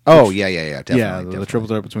 Yeah. Oh yeah, definitely. Yeah, definitely. The triple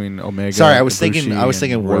threat between Omega. Sorry, I was thinking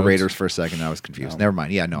and War Rhodes. Raiders for a second. I was confused. Never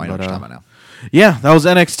mind. Yeah, no, I know what you're talking about now. Yeah, that was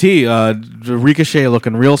NXT. Ricochet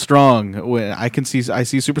looking real strong. I see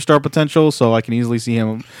superstar potential, so I can easily see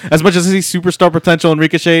him. As much as I see superstar potential in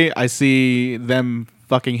Ricochet, I see them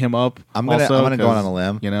fucking him up. I'm gonna go on a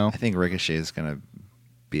limb. You know, I think Ricochet is gonna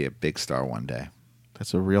be a big star one day.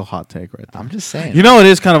 That's a real hot take right there. I'm just saying. You know, it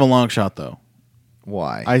is kind of a long shot though.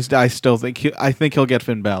 Why? I still think he'll get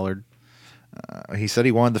Finn Balor. He said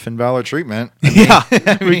he wanted the Finn Balor treatment.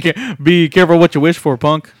 Yeah, be careful what you wish for,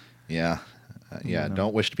 Punk. Yeah,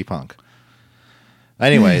 don't wish to be Punk.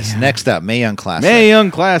 Anyways, next up, Mae Young Classic. Mae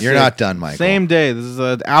Young Classic. You're not done, Michael. Same day. This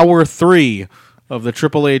is hour 3 of the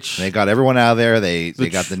Triple H. They got everyone out of there. They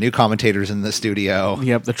got the new commentators in the studio.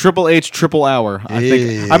 Yep, the Triple H Triple Hour. I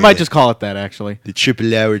think I might just call it that, actually. The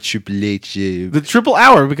Triple Hour, Triple H. The Triple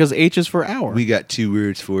Hour, because H is for hour. We got 2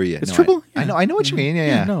 words for you. It's triple. I know what you mean.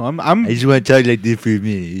 Yeah. No, I'm. I just want to talk like this for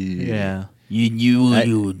me. Yeah.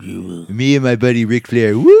 You. Me and my buddy Ric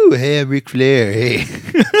Flair. Woo! Hey, I'm Ric Flair. Hey.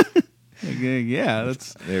 Yeah,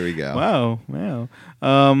 that's. There we go. Wow.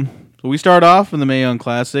 So we start off in the Mae Young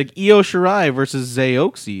Classic. Io Shirai versus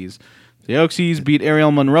Zayoksis. Zayoksis beat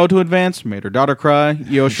Ariel Monroe to advance, made her daughter cry.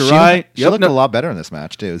 Io Shirai. She looked a lot better in this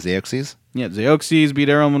match, too. Zayoksis. Yeah, Zayoksis beat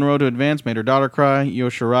Ariel Monroe to advance, made her daughter cry. Io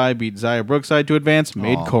Shirai beat Xia Brookside to advance,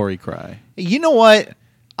 made Corey cry. You know what?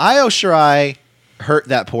 Io Shirai hurt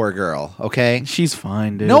that poor girl, okay? She's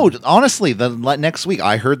fine, dude. No, honestly, the next week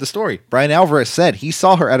I heard the story. Brian Alvarez said he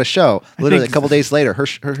saw her at a show. Literally a couple days later, her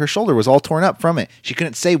shoulder was all torn up from it. She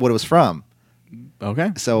couldn't say what it was from.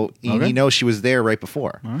 Okay. So he knows she was there right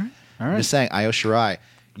before. All right. I'm just saying, Io Shirai,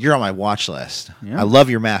 you're on my watch list. Yeah. I love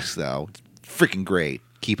your mask, though. It's freaking great.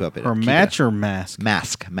 Keep up it. Her match or mask?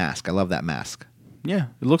 Mask. I love that mask. Yeah,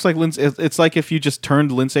 it looks like it's like if you just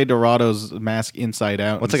turned Lindsay Dorado's mask inside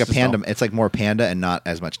out. Well, it's like a panda. It's like more panda and not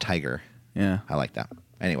as much tiger. Yeah, I like that.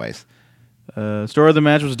 Anyways, story of the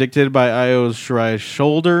match was dictated by Io Shirai's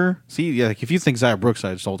shoulder. See, yeah, like if you think Xia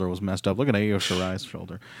Brookside's shoulder was messed up, look at Io Shirai's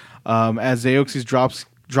shoulder. As Zayoksis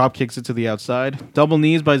drop kicks it to the outside. Double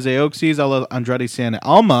knees by Zayoksis. Andrade Cien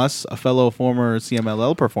Almas, a fellow former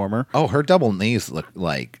CMLL performer. Oh, her double knees look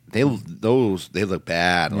like they look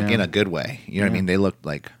bad, like in a good way. You know what I mean? They look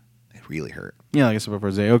like they really hurt. Yeah, like I said before,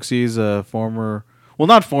 Zayoksis, former, well,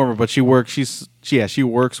 not former, but she works with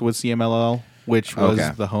CMLL, which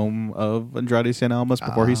was the home of Andrade Cien Almas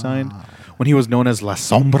before he signed, when he was known as La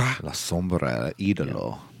Sombra. La Sombra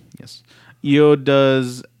Idolo. Yes. Io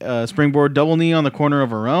does springboard double knee on the corner of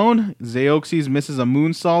her own. Zayoksis misses a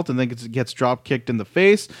moonsault and then gets drop kicked in the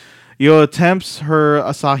face. Io attempts her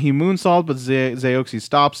Asahi moonsault, but Zayoksis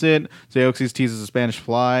stops it. Zayoksis teases a Spanish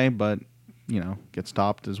fly, but gets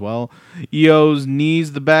stopped as well. Io's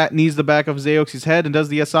knees the back of Zayoksis' head and does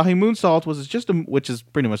the Asahi moonsault, which is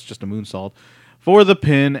pretty much just a moonsault, for the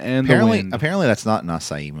pin and the win. Apparently, that's not an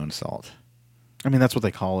Asahi moonsault. I mean, that's what they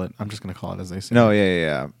call it. I'm just going to call it as they say. No,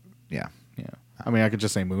 yeah. I mean, I could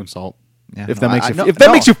just say moonsault. Yeah, if no, that makes I- you no, if that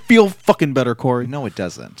no. makes you feel fucking better, Corey. No, it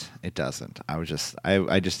doesn't. It doesn't. I just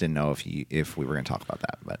didn't know if we were going to talk about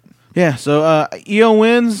that. But Yeah, so Io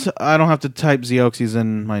wins. I don't have to type Zeoxys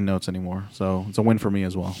in my notes anymore, so it's a win for me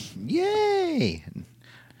as well. yay!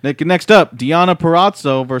 Next up, Deonna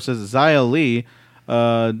Purrazzo versus Xia Li.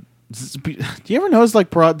 Do you ever notice like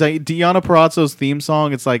Deonna Purrazzo's theme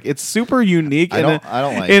song? It's super unique. I don't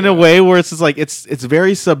like in a it. way where it's just like it's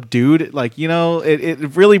very subdued. Like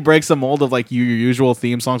it really breaks the mold of like your usual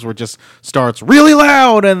theme songs where it just starts really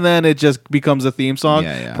loud and then it just becomes a theme song.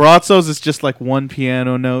 Yeah. Purrazzo's is just like one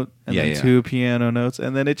piano note and then Yeah. two piano notes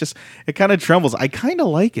and then it kind of trembles. I kind of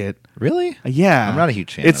like it. Really? Yeah, I'm not a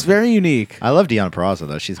huge fan It's of it. very unique. I love Deonna Purrazzo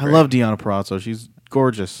though. She's I great. love Deonna Purrazzo. She's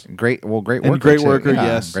gorgeous. great worker And great too. worker, Yeah,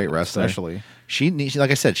 yes, great wrestler. especially. Like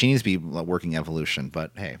I said, she needs to be working Evolution.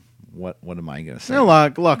 But hey, what am I going to say? A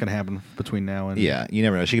lot can happen between now and Yeah, you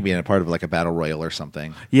never know. She could be in a part of like a battle royal or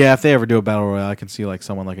something. yeah. If they ever do a battle royale, I can see like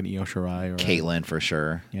someone like an Io Shirai or Caitlyn for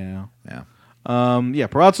sure. Yeah. Yeah.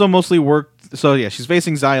 Purrazzo mostly worked. So yeah, she's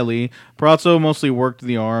facing Xia Li. Purrazzo mostly worked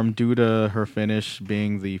the arm due to her finish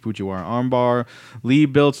being the Fujiwara armbar. Lee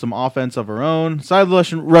built some offense of her own, side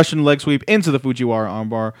Russian leg sweep into the Fujiwara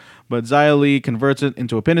armbar, but Xia Li converts it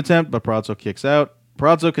into a pin attempt. But Purrazzo kicks out.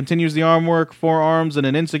 Purrazzo continues the arm work, forearms, and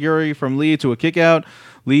an enziguri from Lee to a kick out.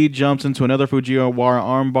 Lee jumps into another Fujiwara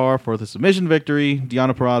armbar for the submission victory.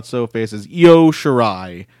 Deonna Purrazzo faces Io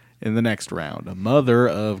Shirai in the next round. A mother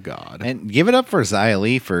of God. And give it up for Xia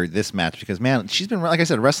Li for this match because, man, she's been, like I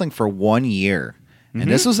said, wrestling for 1 year. And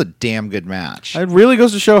this was a damn good match. It really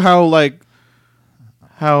goes to show how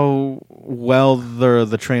well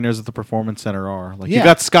the trainers at the Performance Center are. Like you Yeah.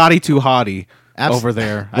 got Scotty Too Hottie Abs- over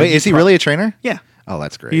there. Wait, is he really a trainer? Yeah. Oh,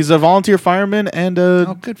 that's great. He's a volunteer fireman and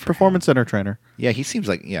a good for Performance Center trainer. yeah, he seems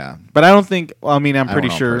like, yeah. But I don't think. Well, I mean, I'm I pretty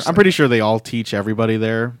don't know sure. I'm personally. pretty sure they all teach everybody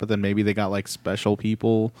there. But then maybe they got like special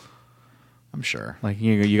people. I'm sure. Like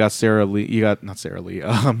you got Sarah Lee. You got not Sarah Lee.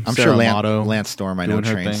 I'm Sarah sure Amato Lance Storm, I know, doing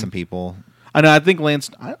her trains thing. some people. I know. I think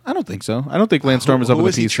Lance. I don't think so. I don't think Lance Storm is up who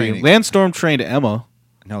with is the he PC. training? Lance Storm trained Emma.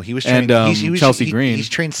 No, he was And, training Chelsea Green. He's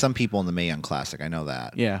trained some people in the Mae Young Classic. I know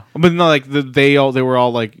that. Yeah, but no, like they were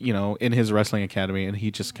all like in his wrestling academy, and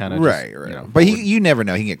he just kind of Right. But you never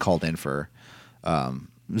know. He can get called in for.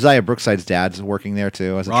 Zaya Brookside's dad's working there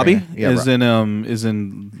too. As a Robbie trainer. Yeah, is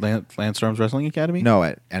in Lance Storm's wrestling academy. no,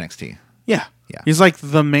 at NXT. Yeah, Yeah. he's like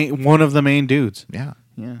one of the main dudes. Yeah.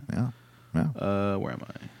 Yeah. Yeah. Where am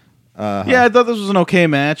I? Yeah, I thought this was an okay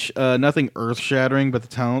match. Nothing earth-shattering, but the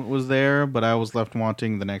talent was there. But I was left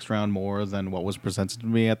wanting the next round more than what was presented to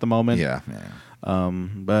me at the moment. Yeah.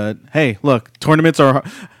 But hey, look, tournaments are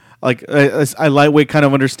like I lightweight kind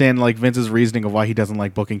of understand like Vince's reasoning of why he doesn't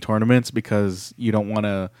like booking tournaments because you don't want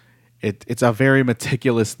to. It's a very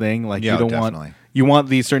meticulous thing. Like Yeah, you don't definitely. want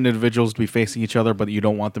these certain individuals to be facing each other, but you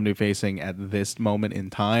don't want them to be facing at this moment in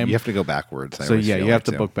time. You have to go backwards. I So always yeah, feel you have like,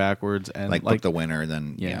 to too. book backwards and like book the winner,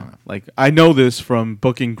 then yeah. Like I know this from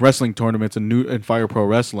booking wrestling tournaments in Fire Pro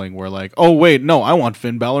Wrestling, where like, oh wait, no, I want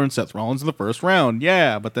Finn Balor and Seth Rollins in the first round.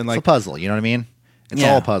 Yeah, but then It's a like, puzzle. You know what I mean? It's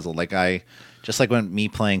Yeah. all a puzzle. Like just like when me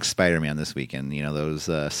playing Spider-Man this weekend. You know those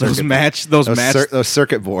those circuit, match. those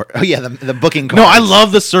circuit board. Oh yeah, the booking. No, I cards.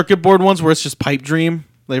 love the circuit board ones where it's just Pipe Dream.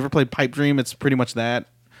 They ever played Pipe Dream? It's pretty much that.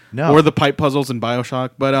 No. Or the pipe puzzles in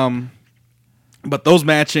BioShock, but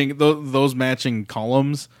those matching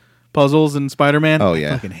columns puzzles in Spider-Man. Oh, I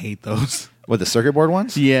yeah. fucking hate those. What, the circuit board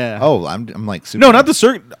ones? Yeah. Oh, I'm like super. No, not the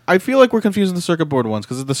circuit. I feel like we're confusing the circuit board ones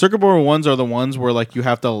because the circuit board ones are the ones where like you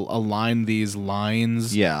have to align these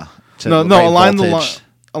lines. Yeah. to No, the right align voltage.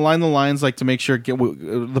 align the lines like to make sure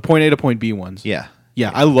the point A to point B ones. Yeah.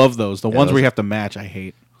 Yeah, I love those. The ones those where you are- have to match, I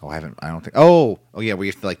hate. Oh, I don't think. Oh, yeah, where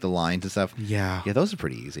you have to like the lines and stuff. Yeah. Yeah, those are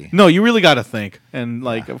pretty easy. No, you really got to think, and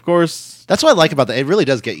like, of course, That's what I like about that. It really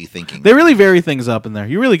does get you thinking. they really vary things up in there.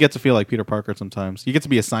 You really get to feel like Peter Parker sometimes. You get to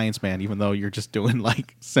be a science man, even though you're just doing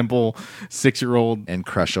like simple 6-year-old. And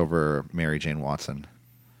crush over Mary Jane Watson.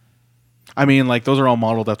 I mean, like those are all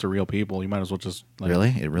modeled after real people. You might as well just like,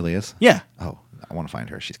 Really? It really is? Yeah, Oh, I want to find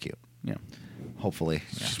her. She's cute. yeah. Hopefully.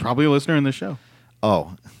 Yeah. She's probably a listener in this show.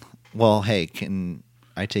 Oh, well, hey, can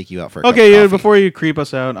I take you out for a Okay, cup of yeah. coffee? Before you creep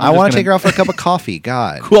us out, I want to take her out for a cup of coffee.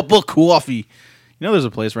 God. cup of coffee. You know, there's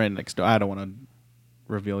a place right next door. I don't want to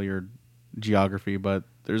reveal your geography, but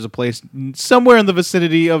there's a place somewhere in the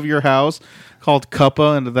vicinity of your house called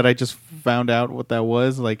Cuppa, and that I just found out what that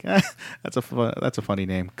was. Like, that's a funny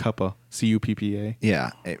name, Cuppa, Cuppa.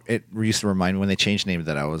 Yeah, it used to remind me when they changed the name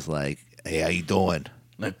that I was like, hey, how you doing?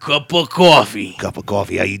 A cup of coffee. Cup of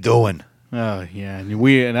coffee, how you doing? Oh yeah,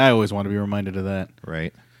 and I always want to be reminded of that.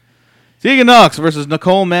 Right. Tegan Knox versus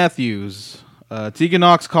Nicole Matthews. Tegan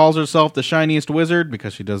Nox calls herself the shiniest wizard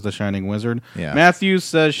because she does the shining wizard. Yeah. Matthews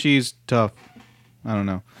says she's tough. I don't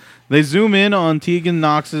know. They zoom in on Tegan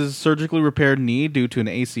Nox's surgically repaired knee due to an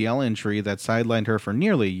ACL injury that sidelined her for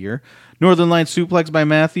nearly a year. Northern Light suplex by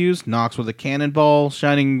Matthews. Nox with a cannonball.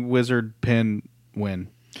 Shining wizard pin win.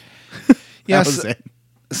 Yeah, That was it.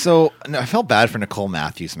 So no, I felt bad for Nicole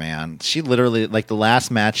Matthews, man. She literally, like the last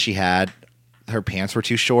match she had, her pants were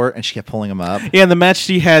too short and she kept pulling them up. Yeah, the match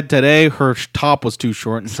she had today, her top was too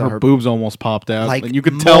short and So her boobs almost popped out. Like And you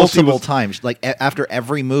could tell she multiple was, times. Like after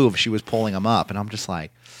every move, she was pulling them up, and I'm just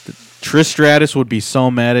like, Trish Stratus would be so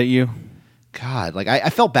mad at you. God. Like I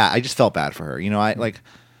felt bad. I just felt bad for her. You know,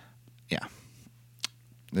 yeah.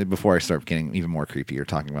 Before I start getting even more creepy, you're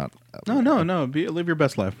talking about. No. Live your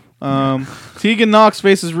best life. Tegan Nox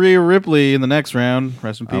faces Rhea Ripley in the next round.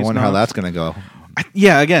 Rest in peace. I wonder how Nox. that's gonna go.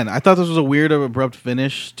 Again, I thought this was a weird, abrupt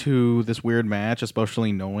finish to this weird match,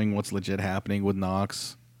 especially knowing what's legit happening with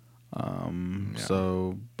Nox.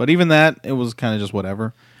 So, but even that, it was kind of just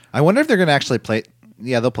whatever. I wonder if they're gonna actually play.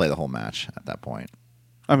 Yeah, they'll play the whole match at that point.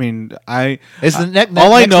 I mean, Is the next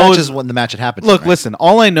all I next know match is when the match had happened? look, right? listen.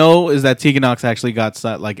 All I know is that Tegan Nox actually got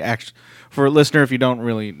for a listener, if you don't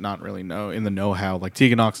not really know in the know-how, like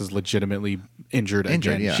Tegan Nox is legitimately injured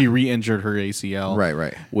again. yeah. She re-injured her ACL,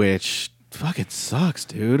 Right. Which fucking sucks,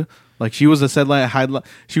 dude. Like she was she was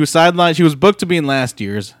sidelined. She was booked to be in last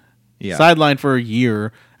year's, sidelined for a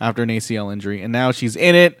year after an ACL injury, and now she's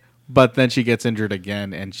in it. But then she gets injured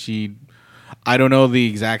again, and I don't know the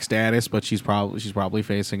exact status, but she's probably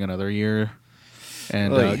facing another year.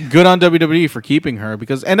 And good on WWE for keeping her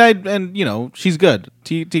because she's good.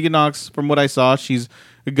 Tegan Nox, from what I saw, she's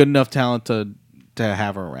a good enough talent to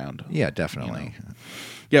have her around. Yeah, definitely.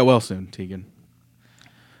 Yeah, well soon, Tegan.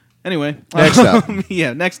 Anyway, Next up.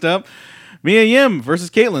 next up, Mia Yim versus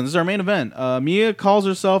Caitlyn. This is our main event. Mia calls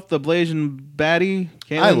herself the Blasian Baddie.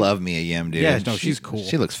 Caitlyn, I love Mia Yim, dude. Yeah, no, she's cool.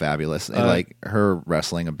 She looks fabulous. I like her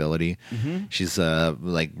wrestling ability. She's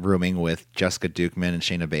like rooming with Jessica Dukeman and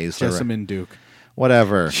Shayna Baszler. Jessamine Duke.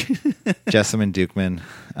 Whatever. Jessamine Dukeman.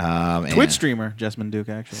 Twitch streamer, Jessamine Duke,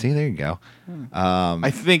 actually. See, there you go.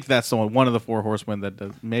 I think that's the one of the four horsemen that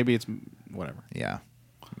does. Maybe it's whatever. Yeah.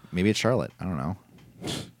 Maybe it's Charlotte. I don't know.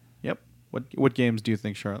 Yep. What games do you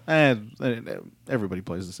think Charlotte? Everybody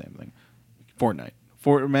plays the same thing. Fortnite.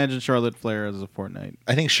 Imagine Charlotte Flair as a Fortnite.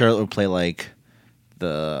 I think Charlotte would play like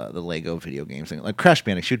the Lego video games thing. Like Crash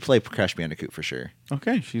Bandicoot. She would play Crash Bandicoot for sure.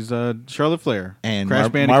 Okay, she's Charlotte Flair. And Crash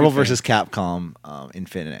Bandicoot Marvel fan. versus Capcom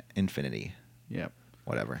Infinity. Yep.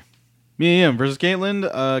 Whatever. Mia Yim versus Caitlyn.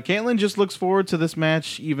 Caitlyn just looks forward to this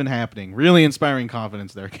match even happening. Really inspiring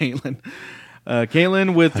confidence there, Caitlyn.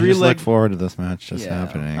 Caitlyn with I three just leg. look forward to this match just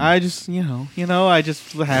happening. I just I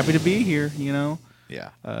just happy to be here.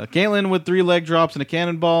 Yeah. Caitlyn with 3 leg drops and a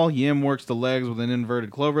cannonball. Yim works the legs with an inverted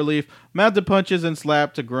cloverleaf. Mounted punches and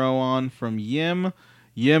slap to grow on from Yim.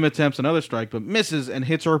 Yim attempts another strike but misses and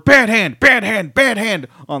hits her bad hand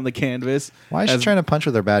on the canvas. Why is she trying to punch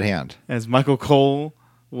with her bad hand? As Michael Cole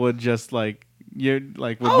would just Michael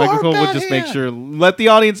her Cole would bad just make hand. sure let the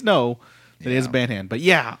audience know that he has a bad hand. But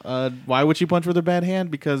why would she punch with her bad hand?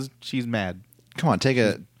 Because she's mad. Come on, take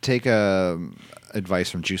advice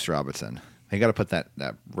from Juice Robinson. You got to put that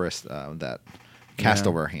wrist, that cast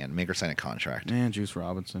over her hand, make her sign a contract. Man, Juice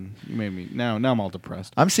Robinson, you made me now I'm all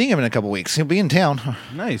depressed. I'm seeing him in a couple weeks. He'll be in town.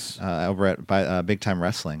 Nice, over at Big Time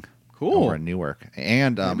Wrestling. Cool. Over in Newark,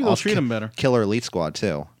 and Maybe they'll treat him better. Killer Elite Squad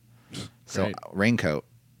too. So Right. Raincoat.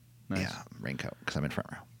 Nice. Yeah, Raincoat because I'm in front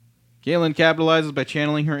row. Caitlyn capitalizes by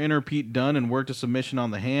channeling her inner Pete Dunne and worked a submission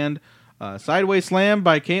on the hand. Sideways slam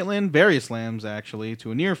by Caitlyn, various slams actually,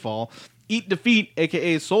 to a near fall. Eat Defeat,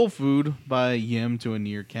 a.k.a. Soul Food, by Yim to a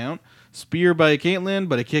near count. Spear by Caitlyn,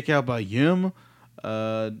 but a kick out by Yim.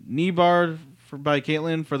 Knee bar by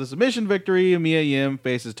Caitlyn for the submission victory. Mia Yim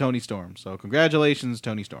faces Toni Storm. So congratulations,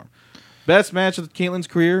 Toni Storm. Best match of Caitlyn's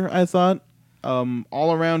career, I thought.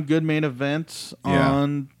 All around good main event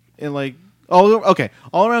all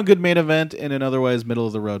around good main event in an otherwise middle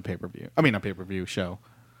of the road pay-per-view. I mean, not pay-per-view, show.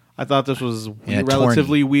 I thought this was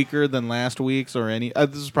relatively weaker than last week's or any.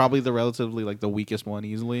 This is probably the relatively the weakest one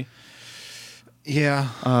easily. Yeah.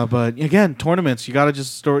 But again, tournaments you gotta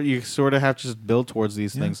just sort of have to just build towards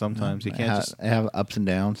these things. Sometimes you can't just have ups and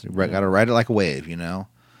downs. You got to ride it like a wave,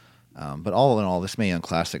 But all in all, this Mae Young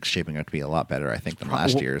Classic's shaping up to be a lot better, I think, than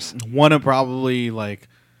last year's. One of probably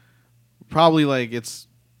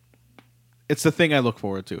it's the thing I look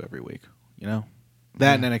forward to every week. That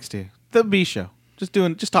and NXT, the B show.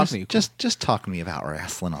 Just talk to me. Just talk to me about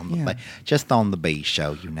wrestling on the just on the B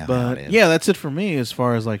show. How But it is. yeah, that's it for me as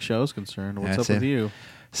far as shows concerned. What's That's up with it. you?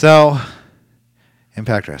 So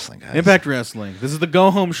Impact Wrestling, guys. Impact Wrestling. This is the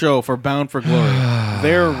go-home show for Bound for Glory.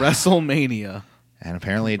 Their WrestleMania. And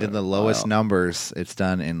apparently it did the lowest numbers it's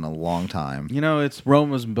done in a long time. You know,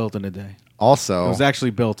 Rome wasn't built in a day. Also, It was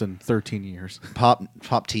actually built in 13 years. Pop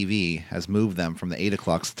TV has moved them from the 8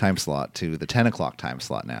 o'clock time slot to the 10 o'clock time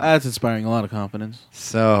slot now. That's inspiring a lot of confidence.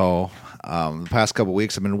 So the past couple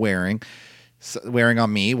weeks I've been wearing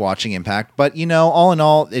on me watching Impact. But, you know, all in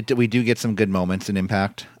all, we do get some good moments in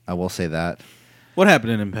Impact. I will say that. What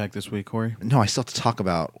happened in Impact this week, Corey? No, I still have to talk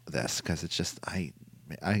about this because it's just I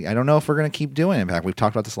don't know if we're going to keep doing Impact. We've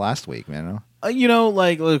talked about this last week, man. You know,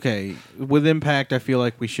 like, okay, with Impact, I feel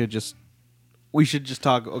like we should just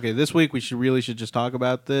talk. Okay, this week we should just talk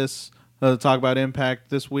about this. Talk about Impact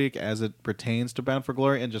this week as it pertains to Bound for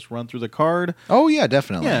Glory and just run through the card. Oh yeah,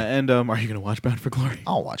 definitely. Yeah, and are you going to watch Bound for Glory?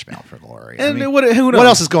 I'll watch Bound for Glory. And I mean, who knows? what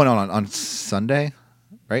else is going on Sunday?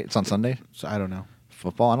 Right, it's on Sunday. So, I don't know.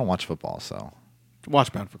 Football. I don't watch football, so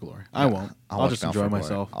Watch Bound for Glory. I won't. I'll just enjoy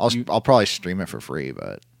myself. I'll probably stream it for free,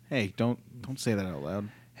 but hey, don't say that out loud.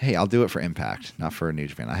 hey, I'll do it for Impact, not for New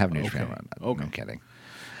Japan. I have New Japan. Okay. I'm kidding.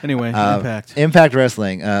 Anyway, Impact. Impact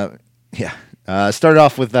Wrestling. Started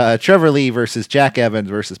off with Trevor Lee versus Jack Evans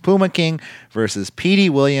versus Puma King versus Petey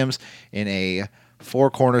Williams in a four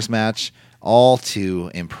corners match, all to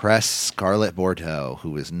impress Scarlett Bordeaux, who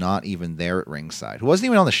was not even there at ringside, who wasn't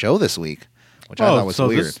even on the show this week, which I thought was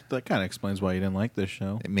weird. That kind of explains why you didn't like this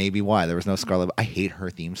show. It may be why there was no Scarlett. I hate her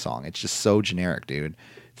theme song. It's just so generic, dude.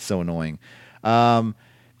 It's so annoying.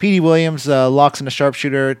 Petey Williams locks in a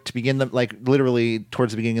sharpshooter to begin literally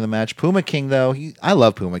towards the beginning of the match. Puma King, though, I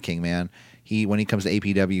love Puma King, man. When he comes to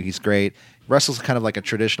APW, he's great. Wrestles kind of like a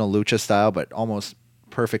traditional lucha style, but almost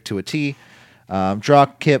perfect to a T.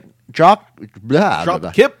 Drop kick,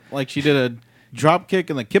 like she did a drop kick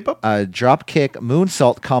and the kip up. Drop kick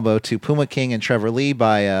moonsault combo to Puma King and Trevor Lee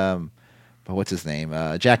by what's his name?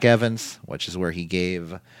 Jack Evans, which is where he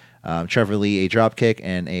gave Trevor Lee a drop kick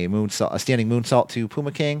and a standing moonsault to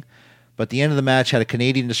Puma King. But the end of the match had a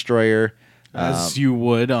Canadian Destroyer. As you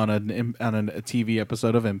would on a TV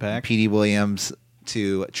episode of Impact. Petey Williams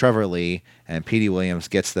to Trevor Lee, and Petey Williams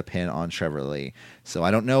gets the pin on Trevor Lee. So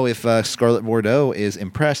I don't know if Scarlett Bordeaux is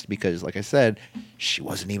impressed because, like I said, she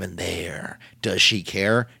wasn't even there. Does she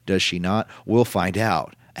care? Does she not? We'll find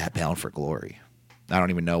out at Bound for Glory. I don't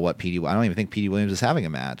even even think Petey Williams is having a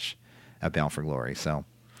match at Bound for Glory. So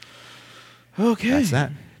okay, that's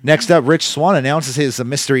that. Next up, Rich Swann announces his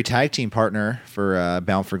mystery tag team partner for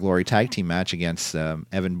Bound for Glory tag team match against Matt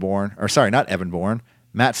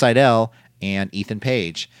Sydal and Ethan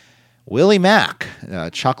Page. Willie Mack,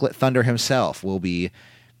 Chocolate Thunder himself, will be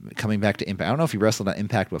coming back to Impact. I don't know if he wrestled on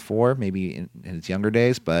Impact before, maybe in his younger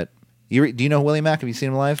days, but do you know Willie Mack? Have you seen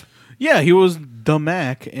him live? Yeah, he was the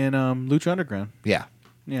Mac in Lucha Underground. Yeah.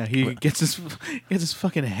 Yeah, he gets his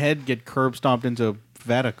fucking head get curb stomped into a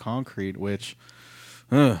vat of concrete, which...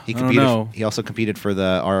 He competed. He also competed for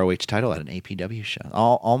the ROH title at an APW show.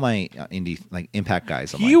 All my indie Impact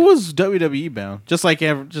guys. He was WWE bound, just like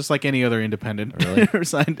any other independent, really?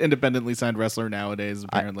 independently signed wrestler nowadays.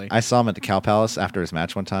 Apparently, I saw him at the Cow Palace after his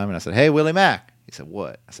match one time, and I said, "Hey, Willie Mack." He said,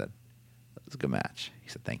 "What?" I said, "That was a good match." He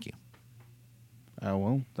said, "Thank you." Oh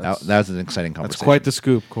well, that was an exciting conversation. That's quite the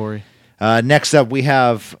scoop, Corey. Next up, we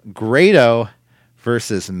have Grado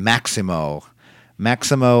versus Maximo.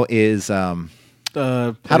 Maximo is.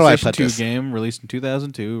 How do I put this? Game released in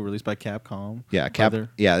 2002, released by Capcom.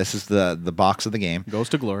 Yeah, this is the box of the game. Goes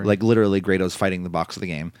to glory. Like literally, Grado's fighting the box of the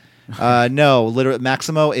game. No, literally,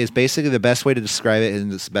 Maximo is basically the best way to describe it,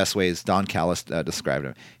 and the best way is Don Callis described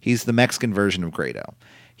him. He's the Mexican version of Grado.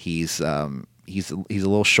 He's a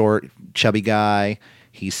little short, chubby guy.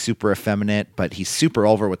 He's super effeminate, but he's super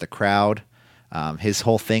over with the crowd. His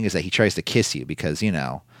whole thing is that he tries to kiss you because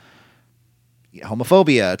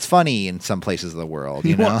homophobia. It's funny in some places of the world.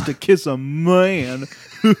 He wants to kiss a man.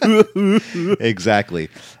 Exactly.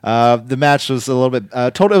 The match was a little bit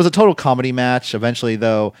It was a total comedy match. Eventually,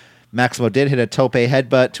 though, Maximo did hit a tope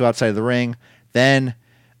headbutt to outside of the ring. Then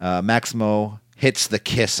Maximo hits the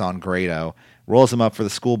kiss on Grado, rolls him up for the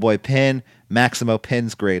schoolboy pin. Maximo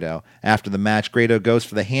pins Grado. After the match, Grado goes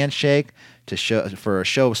for the handshake for a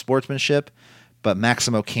show of sportsmanship, but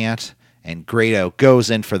Maximo can't, and Grado goes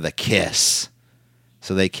in for the kiss.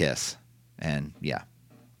 So they kiss, and yeah.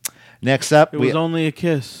 Next up, it was only a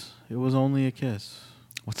kiss. It was only a kiss.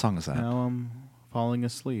 What song is that? Now I'm falling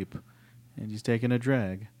asleep, and he's taking a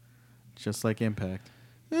drag, just like Impact.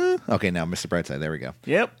 Okay, now Mr. Brightside. There we go.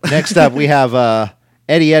 Yep. Next up, we have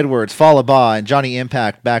Eddie Edwards, Fallah Bahh, and Johnny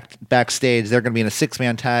Impact backstage. They're going to be in a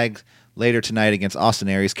 6-man tag later tonight against Austin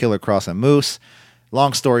Aries, Killer Cross, and Moose.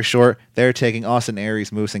 Long story short, they're taking Austin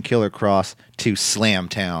Aries, Moose, and Killer Cross to Slam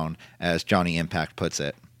Town, as Johnny Impact puts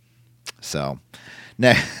it. So,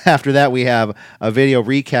 after that, we have a video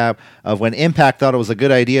recap of when Impact thought it was a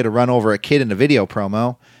good idea to run over a kid in a video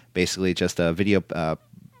promo. Basically, just a video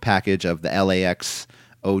package of the LAX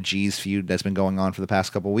OGs feud that's been going on for the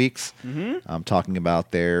past couple weeks. Talking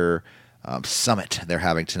about their summit they're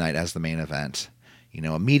having tonight as the main event.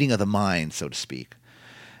 A meeting of the mind, so to speak.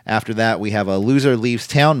 After that, we have a loser leaves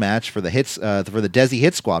town match for the hits for the Desi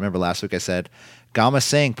Hit Squad. Remember last week I said Gama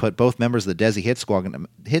Singh put both members of the Desi Hit Squad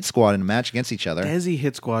in a match against each other. Desi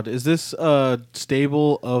Hit Squad, is this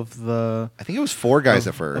stable of the? I think it was 4 guys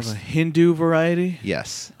at first. Of a Hindu variety.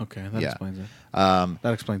 Yes. Okay, that explains it.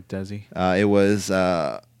 That explains Desi. It was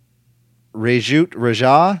Rajut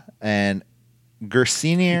Raja and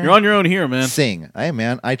Gursinir. You're on your own here, man. Singh. Hey,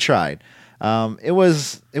 man, I tried. It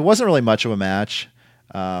wasn't really much of a match.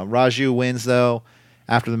 Raju wins, though.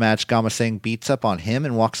 After the match, Gama Singh beats up on him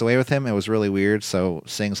and walks away with him. It was really weird, so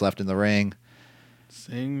Singh's left in the ring.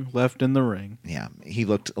 Singh left in the ring. Yeah, he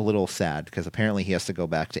looked a little sad because apparently he has to go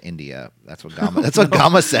back to India. That's what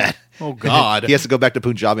Gama said. Oh, God. He has to go back to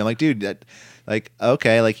Punjabi. I'm like, dude,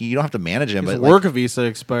 okay, you don't have to manage him. His but work visa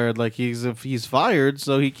expired. He's fired,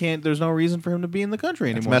 so he can't. There's no reason for him to be in the country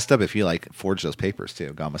anymore. It's messed up if you forge those papers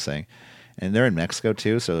too. Gama Singh, and they're in Mexico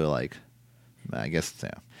too, so they're like, I guess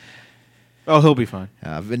yeah. Oh, he'll be fine.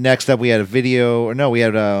 Next up, we had we have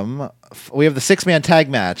the 6-man tag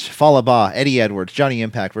match: Fallah Bahh, Eddie Edwards, Johnny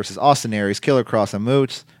Impact versus Austin Aries, Killer Cross, and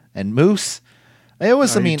Moose. It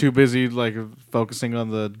was, too busy focusing on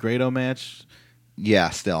the Grado match.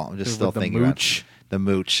 Yeah, I'm just still thinking about the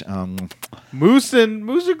mooch. Moose and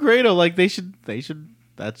Grado, they should.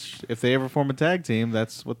 That's if they ever form a tag team.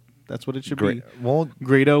 That's what it should be. Well,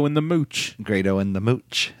 Grado and the Mooch. Grado and the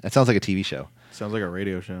Mooch. That sounds like a TV show. Sounds like a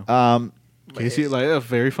radio show. A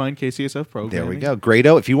very fine KCSF program. There we go.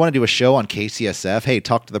 Grado, if you want to do a show on KCSF, hey,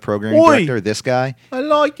 talk to the programming director, this guy. I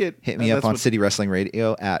like it. Hit me up on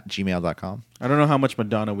citywrestlingradio@gmail.com. I don't know how much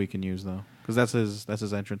Madonna we can use, though, because that's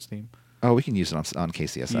his entrance theme. Oh, we can use it on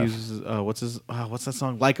KCSF. He uses, what's that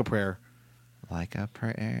song? Like a Prayer. Like a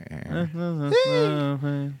prayer.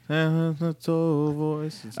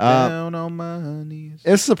 Down on my knees.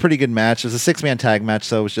 This is a pretty good match. It was a 6-man tag match,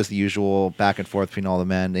 so it was just the usual back and forth between all the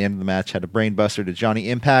men. The end of the match had a brainbuster to Johnny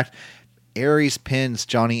Impact. Aries pins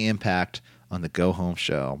Johnny Impact on the Go Home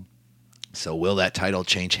show. So will that title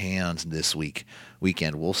change hands this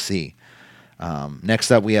weekend? We'll see. Next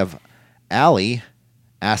up, we have Allie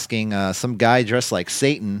asking some guy dressed like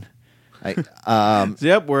Satan.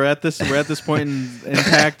 Yep, we're at this point in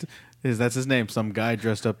Impact. That's his name? Some guy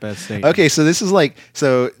dressed up as Satan. Okay, so this is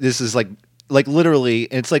literally,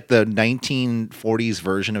 it's like the 1940s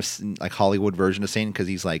version of Hollywood version of Satan because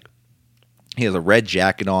he has a red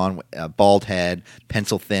jacket on, a bald head,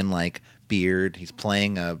 pencil thin beard. He's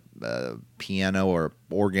playing a piano or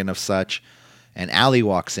organ of such, and Allie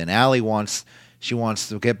walks in. Allie wants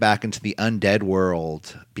to get back into the undead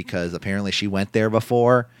world because apparently she went there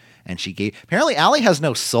before. And apparently Allie has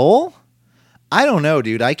no soul? I don't know,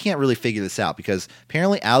 dude. I can't really figure this out because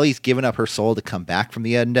apparently Allie's given up her soul to come back from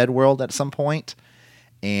the undead world at some point.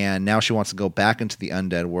 And now she wants to go back into the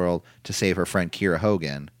undead world to save her friend Kiera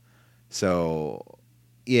Hogan. So,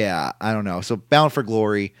 yeah, I don't know. So Bound for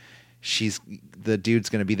Glory, the dude's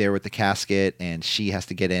going to be there with the casket and she has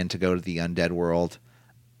to get in to go to the undead world.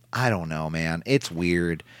 I don't know, man. It's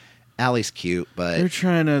weird. Allie's cute, but they're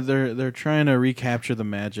trying to recapture the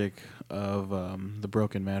magic of the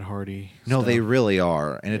broken Matt Hardy. No, stuff. they really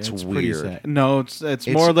are, and it's weird. Sad. No, it's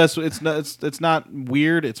more or less. It's not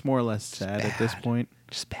weird. It's more or less sad at this point.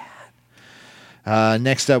 Just bad.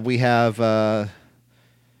 Next up, we have our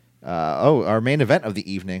main event of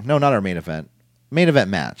the evening. No, not our main event. Main event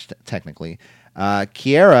match, technically.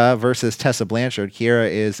 Kiera versus Tessa Blanchard. Kiera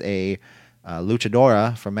is a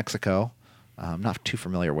luchadora from Mexico. I'm not too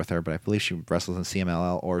familiar with her, but I believe she wrestles in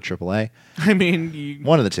CMLL or AAA. I mean...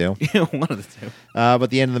 one of the two. Yeah, one of the two.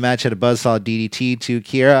 But the end of the match had a buzzsaw DDT to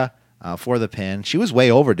Kiera for the pin. She was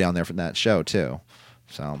way over down there from that show, too.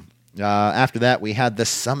 So after that, we had the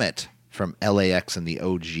Summit from LAX and the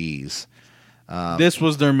OGs. This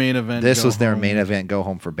was their main event. Main event, Go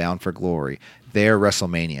Home for Bound for Glory. Their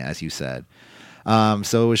WrestleMania, as you said.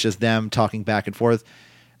 So it was just them talking back and forth.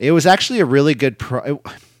 It was actually a really good...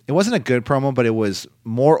 It wasn't a good promo, but it was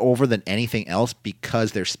more over than anything else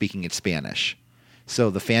because they're speaking in Spanish. So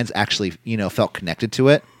the fans actually, felt connected to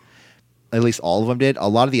it. At least all of them did. A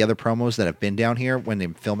lot of the other promos that have been down here when they're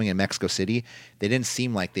filming in Mexico City, they didn't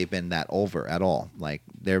seem like they've been that over at all.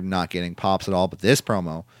 They're not getting pops at all. But this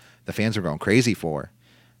promo, the fans are going crazy for.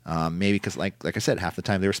 Maybe because, like I said, half the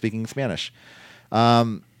time they were speaking Spanish.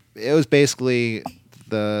 It was basically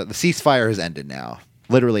the ceasefire has ended now.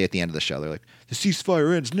 Literally at the end of the show, they're like, the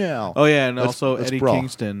ceasefire ends now. Oh yeah, and Let's also Eddie brawl.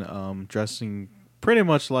 Kingston dressing pretty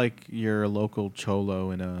much like your local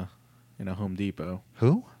cholo in a Home Depot.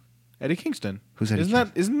 Who? Eddie Kingston. Who's Eddie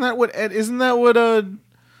Isn't that what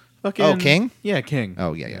fucking King? Yeah, King.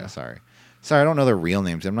 Oh yeah. Sorry, I don't know their real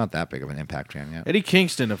names. I'm not that big of an Impact fan yet. Eddie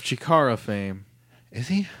Kingston of Chikara fame. Is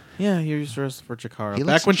he? Yeah, he used to wrestle for Chikara. He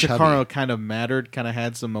Back looks when chubby. Chikara kind of mattered, kind of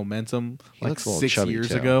had some momentum, He like looks a little 6 chubby, years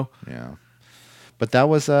too. ago. Yeah. But that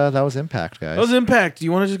was Impact, guys. That was Impact. Do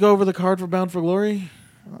you want to just go over the card for Bound for Glory?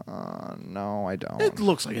 No, I don't. It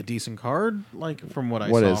looks like a decent card, like from what I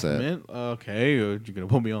What saw is from it? it. Okay, you're gonna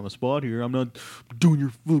put me on the spot here. I'm not doing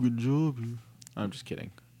your fucking job here. I'm just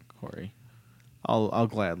kidding, Corey. I'll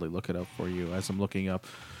gladly look it up for you as I'm looking up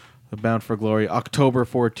the Bound for Glory, October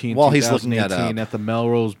 14th, While he's looking that 2018, up. at the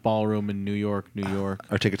Melrose Ballroom in New York, New York.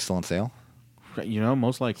 Are tickets still on sale?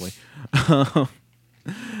 Most likely.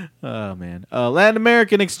 Oh man, Latin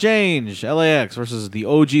American Exchange, LAX versus the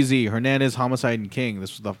OGZ, Hernandez, Homicide, and King.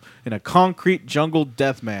 This was in a concrete jungle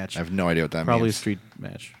death match. I have no idea what that Probably a means. street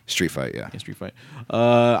match. Street fight, yeah. Yeah, street fight.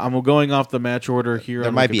 I'm going off the match order here. There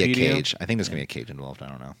on might be a Wikipedia, cage. I think there's going to be a cage involved. I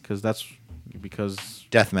don't know. because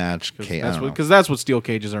Death match. that's what steel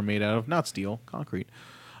cages are made out of, not steel, concrete.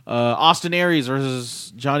 Austin Aries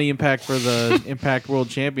versus Johnny Impact for the Impact World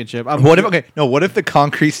Championship. What if the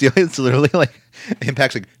concrete steel is literally like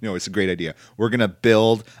Impact's like, no, it's a great idea. We're gonna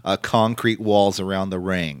build concrete walls around the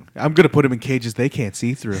ring. I'm gonna put them in cages they can't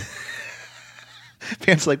see through.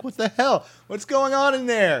 Fans are like, what the hell? What's going on in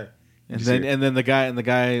there? And then the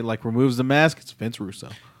guy like removes the mask. It's Vince Russo.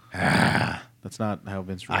 That's not how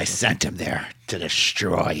Vince Russo. I sent him there to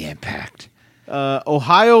destroy Impact.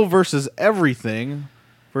 Ohio versus Everything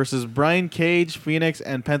versus Brian Cage, Phoenix,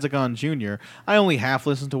 and Pentagon Jr. I only half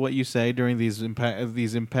listen to what you say during these impact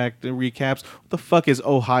recaps. What the fuck is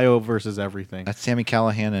Ohio versus Everything? That's Sammy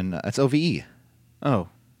Callahan and that's OVE.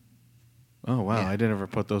 Oh wow! Yeah. I didn't ever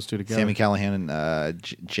put those two together. Sammy Callahan and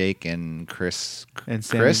Jake and Chris. and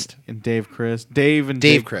Christ? and Dave Christ. Dave and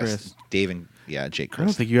Dave Jake Christ. Dave and Jake I don't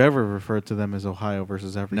Christ. think you ever referred to them as Ohio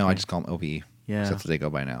versus Everything. No, I just call them OVE. Yeah. That's what they go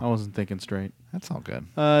by I now. wasn't thinking straight. That's all good.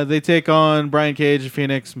 They take on Brian Cage,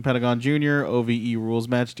 Phoenix, and Pentagon Jr. OVE rules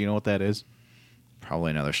match. Do you know what that is? Probably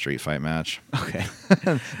another street fight match. Okay.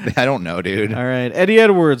 I don't know, dude. All right. Eddie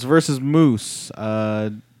Edwards versus Moose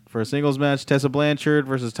for a singles match. Tessa Blanchard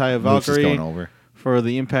versus Taya Moose is Valkyrie going over. for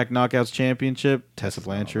the Impact Knockouts Championship. Tessa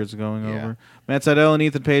Blanchard's going Yeah. over. Matt Sydal and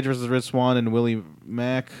Ethan Page versus Rich Swann and Willie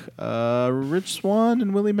Mack. Rich Swann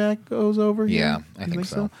and Willie Mack goes over here? Yeah, I You think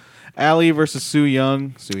so. Allie versus Sue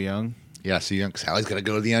Young. Yeah, so young Sally's got to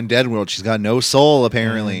go to the undead world. She's got no soul,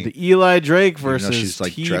 apparently. The Eli Drake Even though versus she's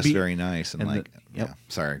like TB dressed very nice and and the- like. yep. Yeah.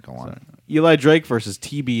 Sorry, go on. Eli Drake versus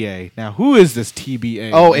TBA. Now, who is this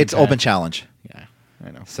TBA? Oh, it's Impact? open challenge. Yeah,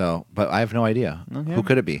 I know. So, but I have no idea. Okay. Who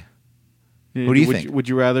could it be? Who do you think? Would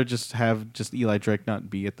you rather just have Eli Drake not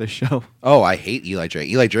be at this show? Oh, I hate Eli Drake.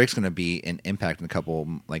 Eli Drake's going to be in Impact in a couple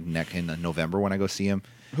in November when I go see him.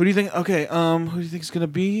 Who do you think? Okay, who do you think is gonna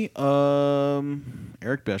be?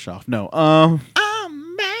 Eric Bischoff. No.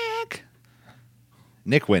 I'm back.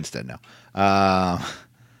 Nick Winstead. No.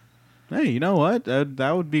 Hey, you know what?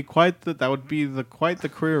 That would be quite the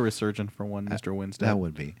career resurgent for one, Mr. Winstead. That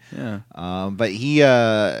would be. Yeah. But he,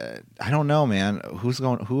 I don't know, man.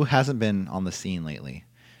 Who hasn't been on the scene lately?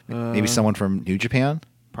 Maybe someone from New Japan.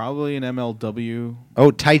 Probably an MLW.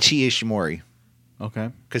 Oh, Taichi Ishimori, Okay.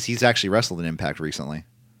 because he's actually wrestled in Impact recently.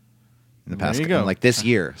 In the There past, you go. like this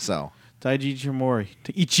year. So, Taiji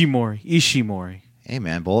Ishimori. hey,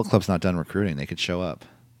 man, Bullet Club's not done recruiting. They could show up.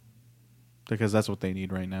 Because that's what they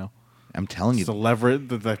need right now. I'm telling you. It's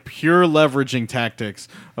the pure leveraging tactics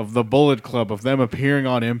of the Bullet Club, of them appearing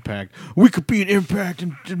on Impact. We could be an Impact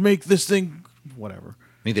and make this thing whatever.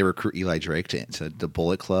 I mean, they recruit Eli Drake to the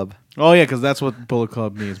Bullet Club. Oh yeah, because that's what Bullet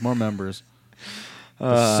Club needs. More members.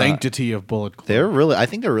 The sanctity of Bullet Club. I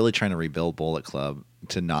think they're really trying to rebuild Bullet Club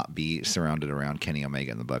to not be surrounded around Kenny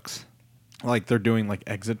Omega and the Bucks. Like they're doing like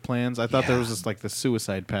exit plans. I thought Yeah. there was just like the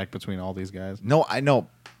suicide pact between all these guys. No, I know.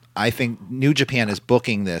 I think New Japan is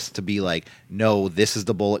booking this to be like, no, this is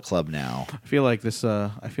the Bullet Club now. I feel like this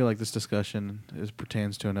discussion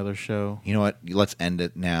pertains to another show. You know what? Let's end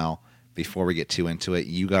it now before we get too into it.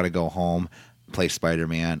 You got to go home, play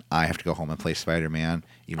Spider-Man. I have to go home and play Spider-Man.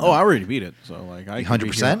 I already beat it. So like I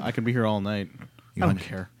 100%? I can be here all night. I don't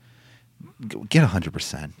care. Get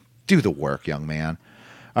 100%. Do the work, young man.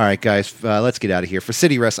 All right, guys, let's get out of here. For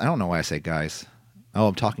City Wrestling, I don't know why I say guys. Oh,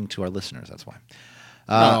 I'm talking to our listeners. That's why.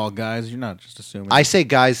 Not all guys. You're not just assuming. I say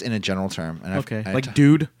guys in a general term. And okay. Like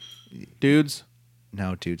dudes?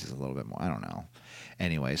 No, dudes is a little bit more. I don't know.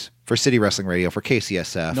 Anyways, for City Wrestling Radio, for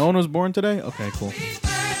KCSF. No one was born today? Okay, cool.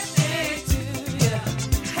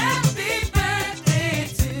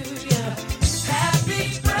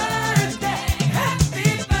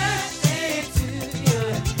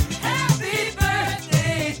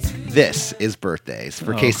 This is birthdays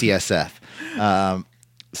for KCSF.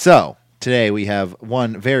 So today we have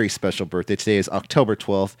one very special birthday. Today is October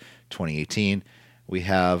 12th, 2018. We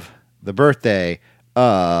have the birthday of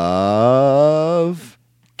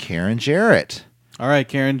Karen Jarrett. All right,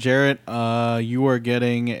 Karen Jarrett, you are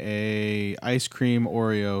getting a ice cream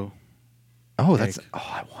Oreo. Oh,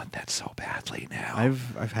 I want that so badly now.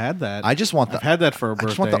 I've had that. I just want I've had that for a birthday. I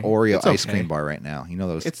just want the Oreo It's ice okay. cream bar right now. You know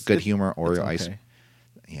those Good Humor Oreo ice. Okay.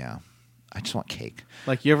 Yeah, I just want cake.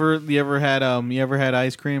 Like you ever had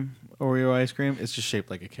ice cream, Oreo ice cream? It's just shaped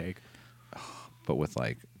like a cake, but with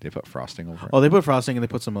they put frosting over it. Oh, they put frosting and they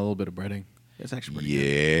put a little bit of breading. It's actually pretty good.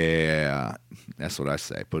 Yeah, that's what I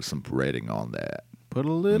say. Put some breading on that. Put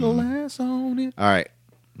a little ass on it. All right,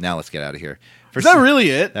 now let's get out of here. Is that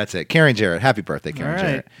really it? That's it. Karen Jarrett, happy birthday, Karen All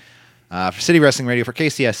right. Jarrett. For City Wrestling Radio, for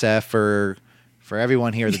KCSF, for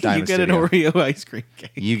everyone here at the Diamond You get Studio. an Oreo ice cream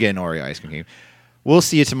cake. You get an Oreo ice cream cake. We'll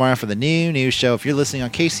see you tomorrow for the new show. If you're listening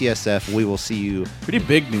on KCSF, we will see you. Pretty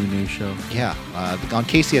big new show. Yeah, on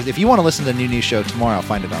KCSF. If you want to listen to the new show tomorrow,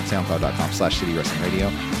 find it on SoundCloud.com/City Wrestling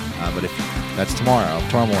Radio. But if that's tomorrow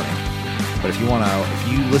morning. But if you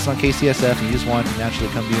listen on KCSF and you just want to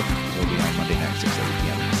naturally come to you, we'll be on Monday night, 6:30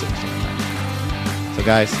 p.m. Pacific Standard Time. So,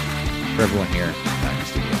 guys, for everyone here at Diamond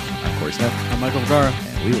Studio, I'm Corey Smith. I'm Michael Vergara.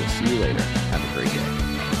 And we will see you later. Have a great day.